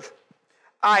truth.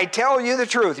 I tell you the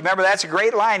truth. Remember, that's a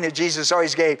great line that Jesus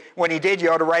always gave. When he did,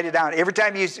 you ought to write it down. Every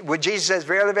time when Jesus says,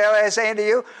 verily, verily, I say unto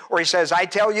you, or he says, I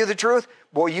tell you the truth,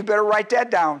 boy, you better write that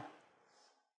down.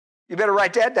 You better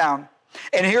write that down.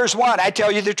 And here's one, I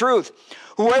tell you the truth.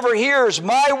 Whoever hears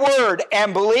my word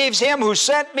and believes him who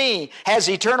sent me has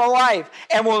eternal life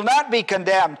and will not be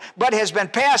condemned, but has been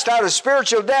passed out of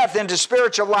spiritual death into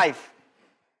spiritual life.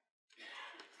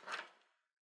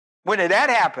 When did that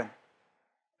happen?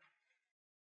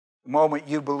 The moment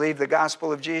you believe the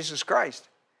gospel of Jesus Christ.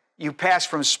 You pass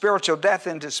from spiritual death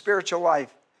into spiritual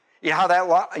life. You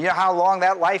know how long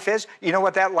that life is? You know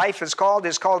what that life is called?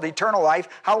 It's called eternal life.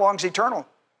 How long's eternal?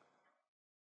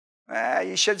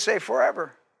 You should say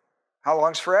forever. How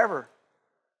long's forever?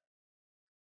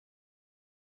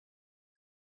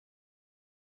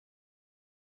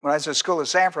 When I was at school at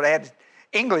Sanford, I had an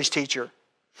English teacher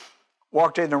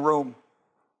walked in the room,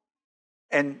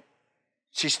 and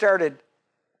she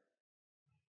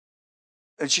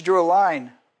drew a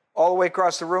line all the way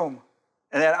across the room,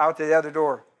 and then out to the other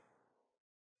door.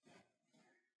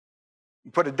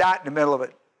 You put a dot in the middle of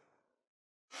it.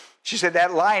 She said,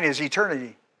 that line is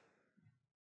eternity.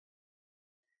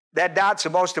 That dot's the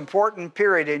most important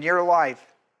period in your life.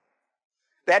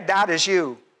 That dot is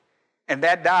you. And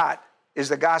that dot is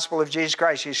the gospel of Jesus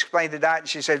Christ. She explained the dot, and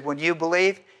she said, when you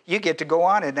believe, you get to go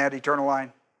on in that eternal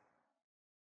line.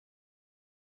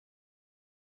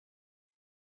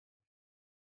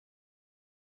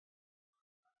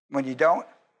 When you don't,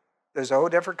 there's a whole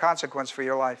different consequence for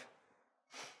your life.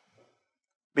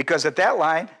 Because at that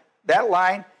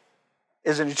line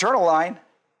is an eternal line,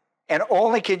 and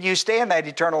only can you stay in that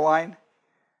eternal line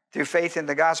through faith in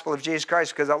the gospel of Jesus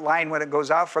Christ, because that line, when it goes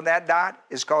out from that dot,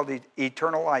 is called the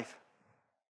eternal life.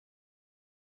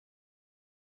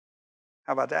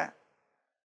 How about that?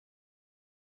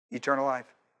 Eternal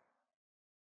life.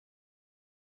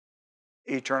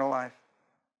 Eternal life.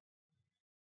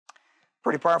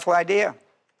 Pretty powerful idea.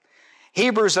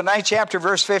 Hebrews, the 9th chapter,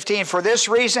 verse 15, for this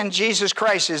reason Jesus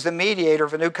Christ is the mediator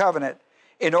of a new covenant,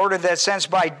 in order that since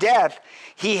by death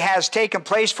he has taken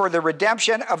place for the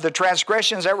redemption of the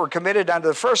transgressions that were committed under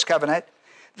the first covenant,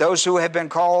 those who have been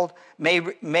called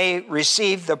may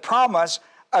receive the promise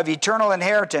of eternal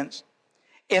inheritance.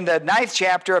 In the 9th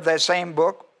chapter of that same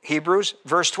book, Hebrews,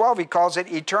 verse 12, he calls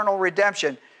it eternal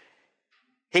redemption.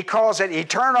 He calls it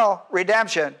eternal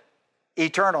redemption.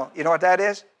 Eternal. You know what that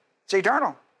is? It's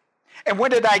eternal. And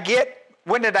when did I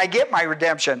get my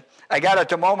redemption? I got it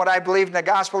the moment I believed in the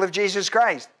gospel of Jesus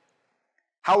Christ.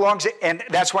 How long's it? And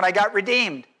that's when I got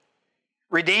redeemed.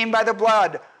 Redeemed by the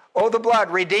blood. Oh, the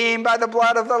blood. Redeemed by the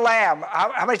blood of the Lamb.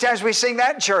 How many times we sing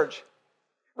that in church?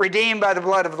 Redeemed by the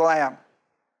blood of the Lamb.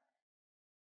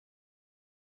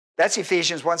 That's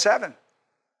Ephesians 1:7.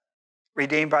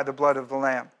 Redeemed by the blood of the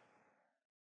Lamb.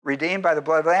 Redeemed by the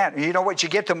blood of the Lamb. You know what you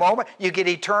get the moment? You get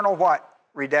eternal what?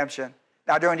 Redemption.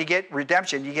 Now, when you get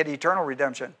redemption, you get eternal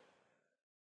redemption.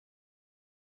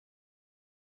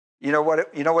 You know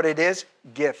what it is?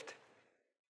 Gift.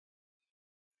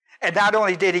 And not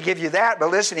only did he give you that, but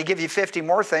listen, he gave you 50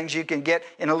 more things you can get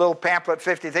in a little pamphlet,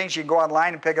 50 things. You can go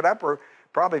online and pick it up, or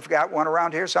probably got one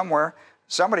around here somewhere.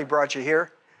 Somebody brought you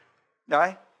here.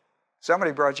 Right?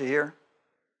 Somebody brought you here.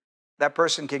 That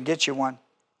person can get you one.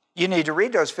 You need to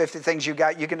read those 50 things you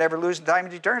got. You can never lose in time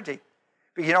and eternity.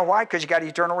 But you know why? Because you got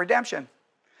eternal redemption.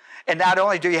 And not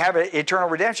only do you have eternal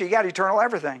redemption, you got eternal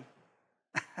everything.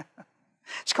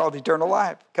 It's called eternal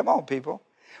life. Come on, people.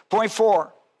 Point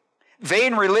 4.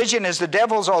 Vain religion is the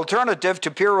devil's alternative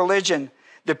to pure religion.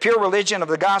 The pure religion of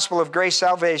the gospel of grace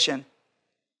salvation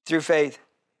through faith.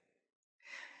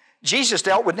 Jesus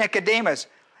dealt with Nicodemus.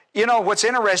 You know, what's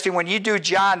interesting, when you do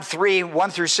John 3, 1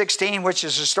 through 16, which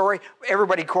is a story,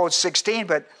 everybody quotes 16,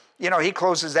 but, you know, he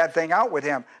closes that thing out with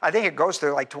him. I think it goes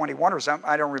to like 21 or something.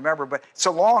 I don't remember, but it's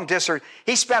a long discernment.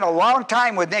 He spent a long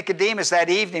time with Nicodemus that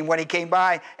evening when he came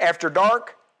by after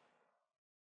dark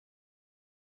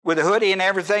with a hoodie and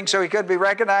everything so he couldn't be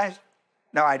recognized.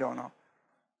 No, I don't know.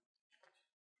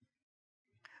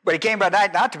 But he came by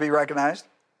night not to be recognized,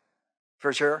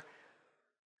 for sure.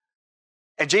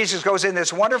 And Jesus goes in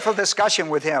this wonderful discussion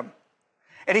with him.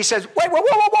 And he says, wait,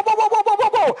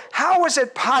 whoa. How is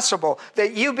it possible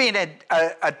that you being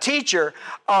a teacher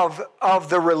of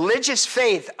the religious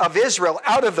faith of Israel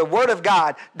out of the Word of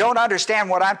God don't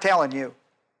understand what I'm telling you?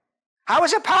 How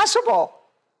is it possible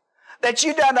that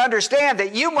you don't understand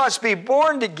that you must be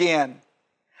born again?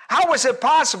 How is it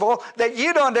possible that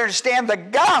you don't understand the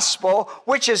gospel,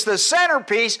 which is the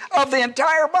centerpiece of the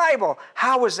entire Bible?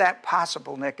 How is that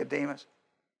possible, Nicodemus?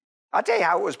 I'll tell you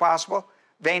how it was possible.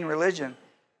 Vain religion.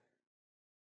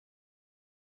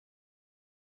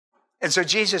 And so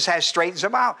Jesus straightens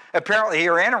them out. Apparently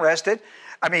you're interested.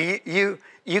 I mean,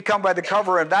 you come by the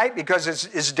cover of night because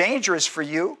it's dangerous for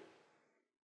you.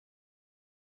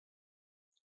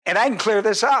 And I can clear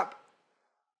this up.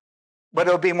 But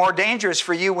it'll be more dangerous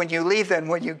for you when you leave than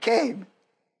when you came.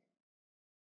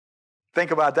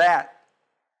 Think about that.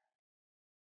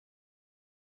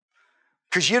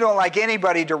 Because you don't like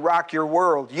anybody to rock your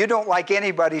world. You don't like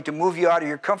anybody to move you out of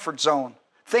your comfort zone.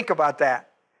 Think about that.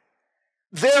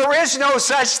 There is no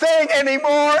such thing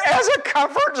anymore as a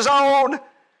comfort zone.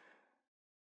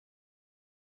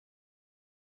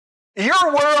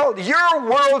 Your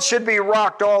world should be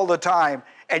rocked all the time,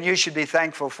 and you should be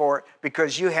thankful for it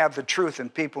because you have the truth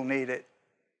and people need it.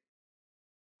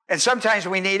 And sometimes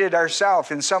we need it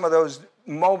ourselves in some of those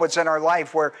moments in our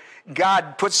life where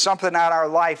God puts something on our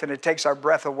life and it takes our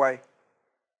breath away.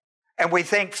 And we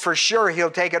think for sure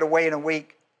He'll take it away in a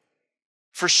week.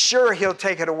 For sure He'll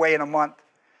take it away in a month.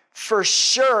 For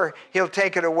sure, he'll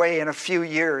take it away in a few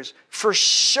years. For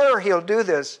sure, he'll do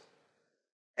this.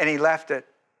 And he left it.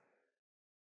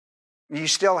 You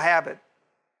still have it.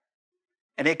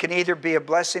 And it can either be a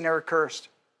blessing or a curse.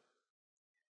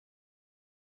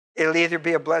 It'll either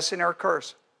be a blessing or a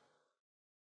curse.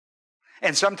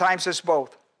 And sometimes it's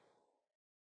both.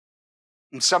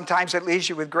 And sometimes it leaves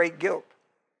you with great guilt.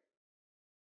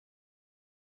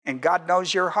 And God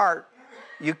knows your heart.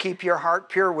 You keep your heart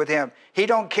pure with him. He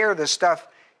don't care the stuff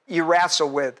you wrestle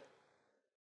with.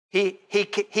 He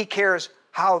cares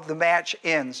how the match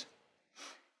ends.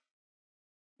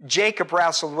 Jacob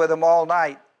wrestled with him all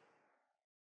night.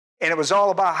 And it was all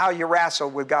about how you wrestle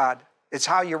with God. It's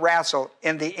how you wrestle.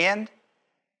 In the end,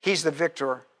 he's the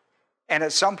victor. And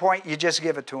at some point, you just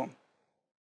give it to him.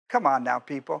 Come on now,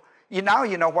 people. Now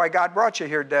you know why God brought you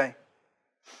here today.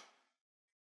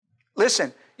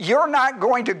 Listen, you're not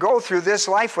going to go through this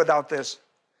life without this.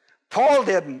 Paul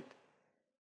didn't.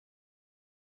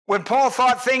 When Paul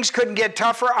thought things couldn't get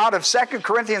tougher, out of 2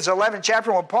 Corinthians 11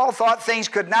 chapter, when Paul thought things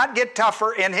could not get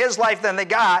tougher in his life than they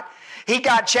got, he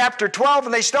got chapter 12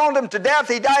 and they stoned him to death.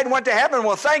 He died and went to heaven.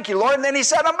 Well, thank you, Lord. And then he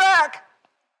sent him back.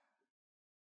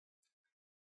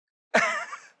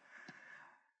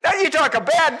 Now you talk a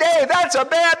bad day. That's a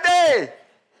bad day.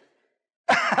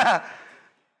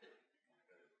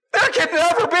 There can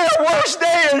never be a worse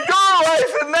day in your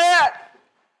life than that.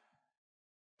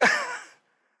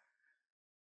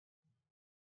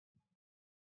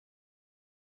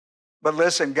 But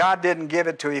listen, God didn't give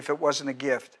it to you if it wasn't a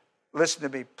gift. Listen to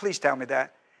me. Please tell me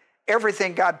that.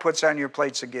 Everything God puts on your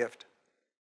plate's a gift.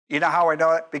 You know how I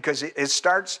know it? Because it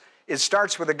starts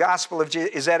with the gospel of Jesus.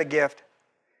 Is that a gift?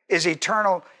 Is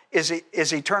eternal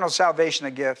salvation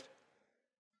a gift?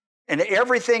 And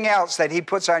everything else that he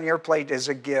puts on your plate is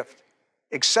a gift.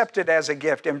 Accept it as a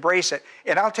gift. Embrace it.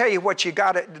 And I'll tell you what you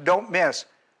got to, don't miss.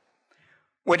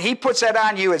 When he puts that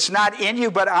on you, it's not in you,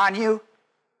 but on you.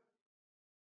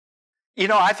 You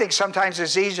know, I think sometimes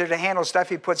it's easier to handle stuff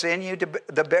he puts in you,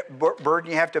 the burden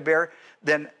you have to bear,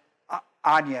 than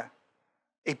on you.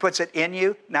 He puts it in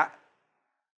you. Now,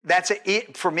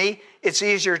 for me, it's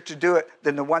easier to do it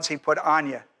than the ones he put on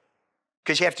you.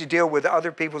 Because you have to deal with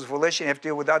other people's volition. You have to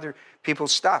deal with other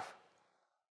people's stuff.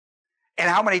 And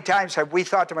how many times have we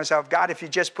thought to myself, God, if you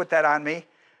just put that on me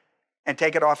and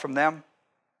take it off from them?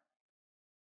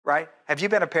 Right? Have you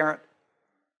been a parent?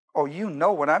 Oh, you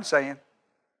know what I'm saying.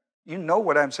 You know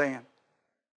what I'm saying.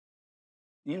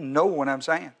 You know what I'm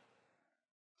saying.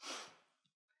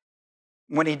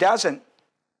 When he doesn't,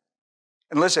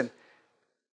 and listen,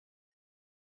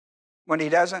 when he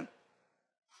doesn't,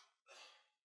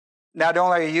 not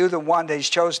only are you the one that he's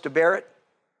chosen to bear it,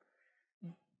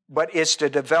 but it's to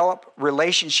develop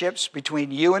relationships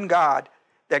between you and God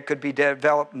that could be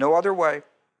developed no other way.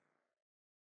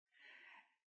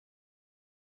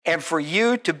 And for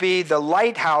you to be the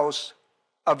lighthouse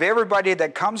of everybody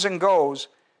that comes and goes,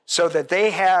 so that they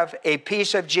have a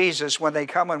piece of Jesus when they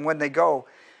come and when they go.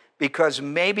 Because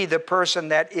maybe the person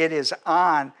that it is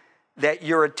on, that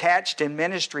you're attached in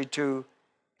ministry to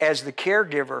as the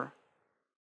caregiver,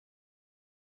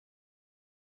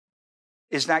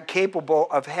 is not capable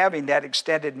of having that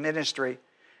extended ministry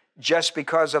just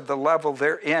because of the level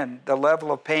they're in, the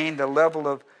level of pain, the level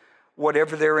of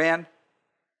whatever they're in.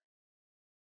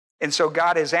 And so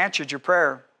God has answered your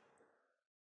prayer.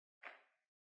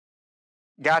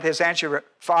 God has answered,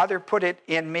 Father, put it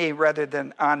in me rather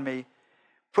than on me.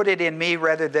 Put it in me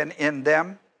rather than in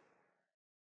them.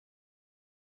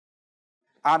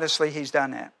 Honestly, he's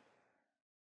done that.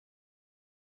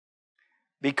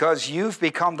 Because you've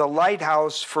become the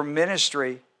lighthouse for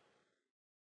ministry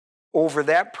over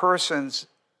that person's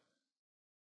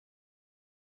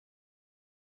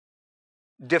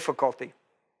difficulty.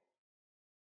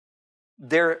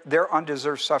 Their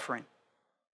undeserved suffering.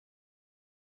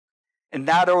 And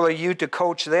not only you to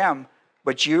coach them,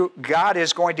 but God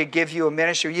is going to give you a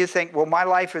ministry. You think, well, my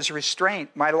life is restrained.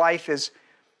 My life is,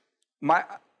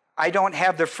 I don't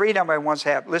have the freedom I once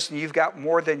had. Listen, you've got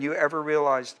more than you ever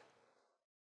realized.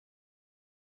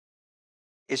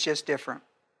 It's just different.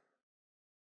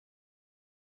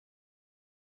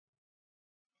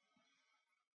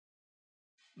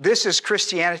 This is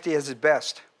Christianity at its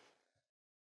best.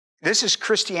 This is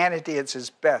Christianity at its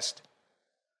best.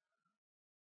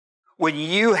 When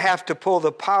you have to pull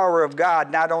the power of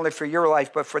God, not only for your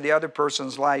life, but for the other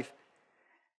person's life,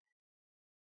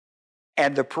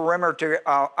 and the perimeter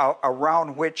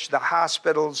around which the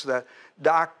hospitals, the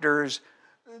doctors,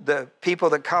 the people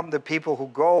that come, the people who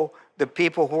go, the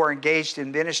people who are engaged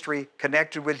in ministry,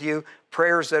 connected with you,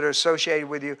 prayers that are associated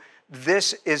with you.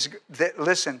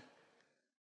 Listen,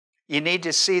 You need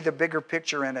to see the bigger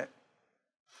picture in it.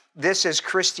 This is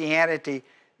Christianity.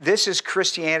 This is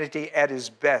Christianity at its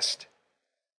best.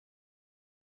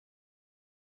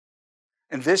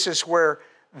 And this is where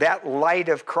that light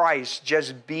of Christ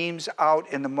just beams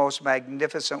out in the most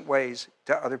magnificent ways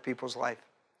to other people's life.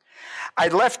 I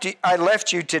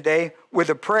left you today with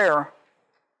a prayer.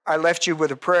 I left you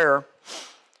with a prayer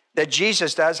that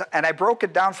Jesus does, and I broke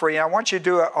it down for you. I want you to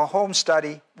do a home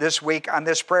study this week on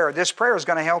this prayer. This prayer is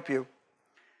going to help you.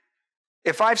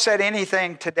 If I've said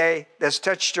anything today that's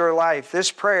touched your life, this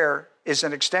prayer is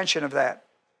an extension of that.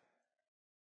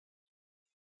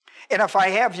 And if I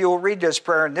have, you'll read this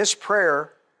prayer, and this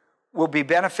prayer will be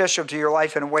beneficial to your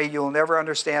life in a way you'll never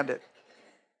understand it.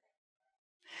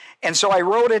 And so I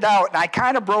wrote it out, and I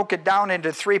kind of broke it down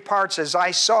into 3 parts as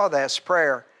I saw this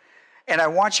prayer. And I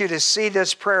want you to see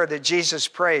this prayer that Jesus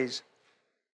prays.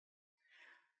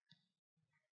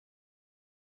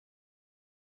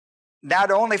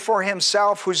 Not only for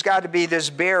himself, who's got to be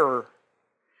this bearer,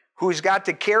 who's got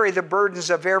to carry the burdens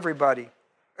of everybody.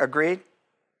 Agreed?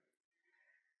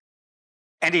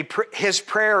 And his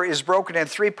prayer is broken in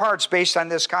 3 parts based on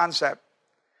this concept.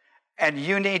 And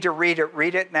you need to read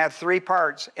it in that 3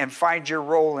 parts and find your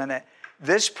role in it.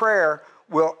 This prayer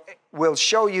will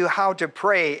show you how to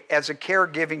pray as a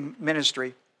caregiving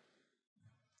ministry.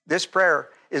 This prayer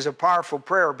is a powerful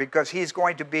prayer because he's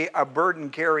going to be a burden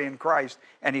carrying Christ,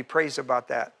 and he prays about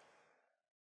that.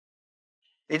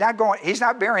 He's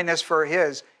not bearing this for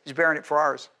his, he's bearing it for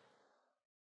ours.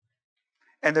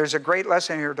 And there's a great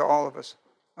lesson here to all of us.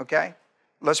 Okay?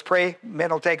 Let's pray. Men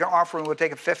will take an offering. We'll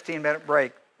take a 15-minute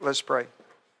break. Let's pray.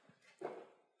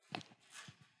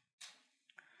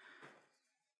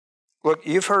 Look,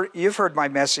 you've heard my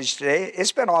message today.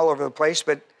 It's been all over the place,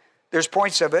 but there's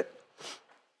points of it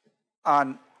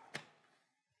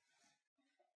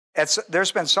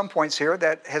there's been some points here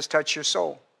that has touched your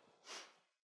soul.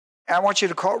 And I want you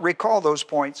to recall those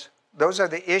points. Those are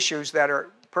the issues that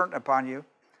are pertinent upon you.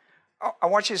 I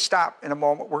want you to stop in a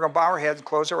moment. We're going to bow our heads and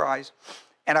close our eyes.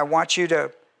 And I want you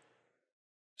to,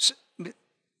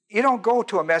 you don't go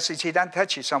to a message, he doesn't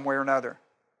touch you some way or another.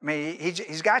 I mean,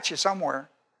 he's got you somewhere.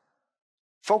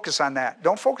 Focus on that.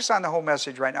 Don't focus on the whole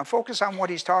message right now. Focus on what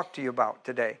he's talked to you about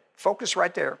today. Focus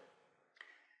right there.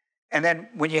 And then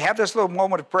when you have this little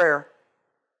moment of prayer,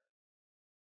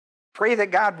 pray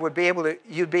that God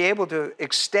you'd be able to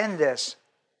extend this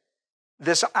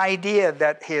idea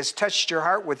that he has touched your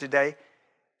heart with today.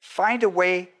 Find a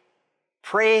way,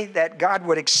 pray that God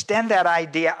would extend that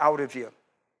idea out of you.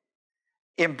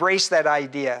 Embrace that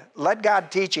idea. Let God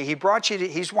teach you.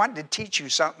 He's wanting to teach you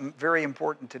something very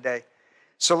important today.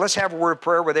 So let's have a word of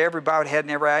prayer with every bowed head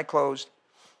and every eye closed.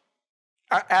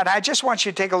 And I just want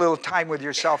you to take a little time with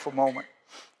yourself a moment.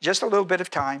 Just a little bit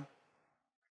of time.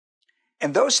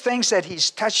 And those things that he's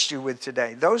touched you with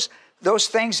today, those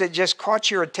things that just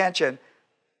caught your attention,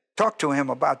 talk to him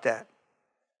about that.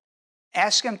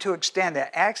 Ask him to extend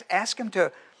that. Ask him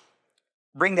to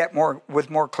bring that with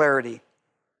more clarity.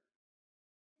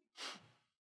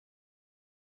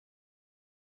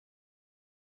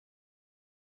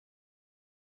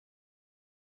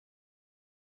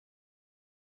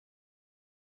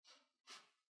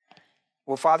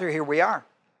 Well, Father, here we are.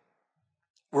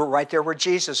 We're right there where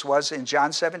Jesus was in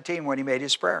John 17 when he made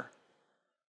his prayer.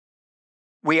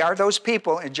 We are those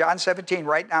people in John 17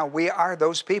 right now. We are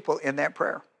those people in that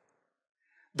prayer.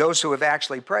 Those who have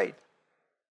actually prayed.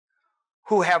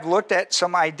 Who have looked at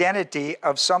some identity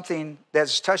of something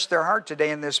that's touched their heart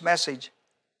today in this message.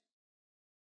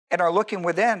 And are looking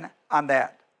within on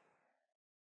that.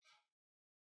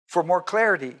 For more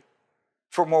clarity.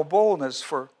 For more boldness.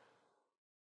 For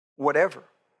whatever.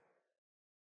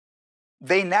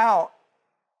 They now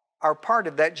are part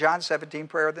of that John 17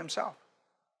 prayer themselves.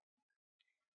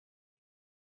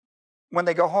 When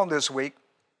they go home this week,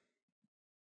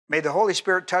 may the Holy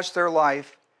Spirit touch their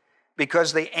life,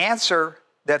 because the answer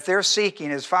that they're seeking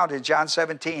is found in John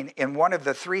 17 in one of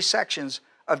the 3 sections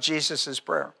of Jesus'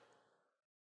 prayer.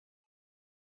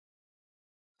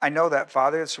 I know that,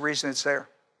 Father. It's the reason it's there.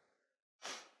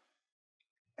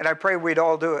 And I pray we'd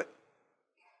all do it.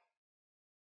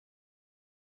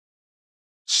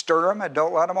 Stir them and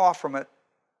don't let them off from it.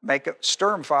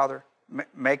 Stir them, Father.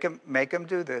 Make them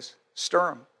do this. Stir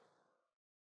them.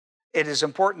 It is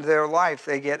important to their life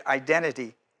they get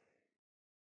identity.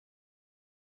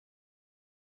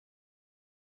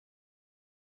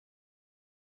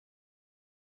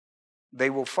 They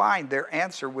will find their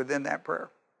answer within that prayer.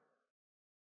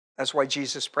 That's why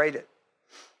Jesus prayed it.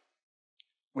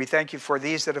 We thank you for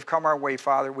these that have come our way,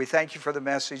 Father. We thank you for the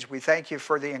message. We thank you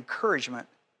for the encouragement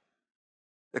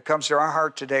that comes to our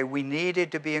heart today. We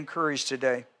needed to be encouraged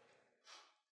today.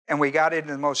 And we got it in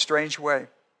the most strange way.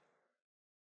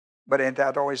 But ain't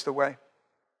that always the way?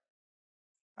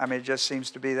 I mean, it just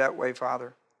seems to be that way,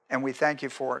 Father. And we thank you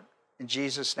for it. In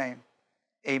Jesus' name,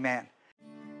 amen.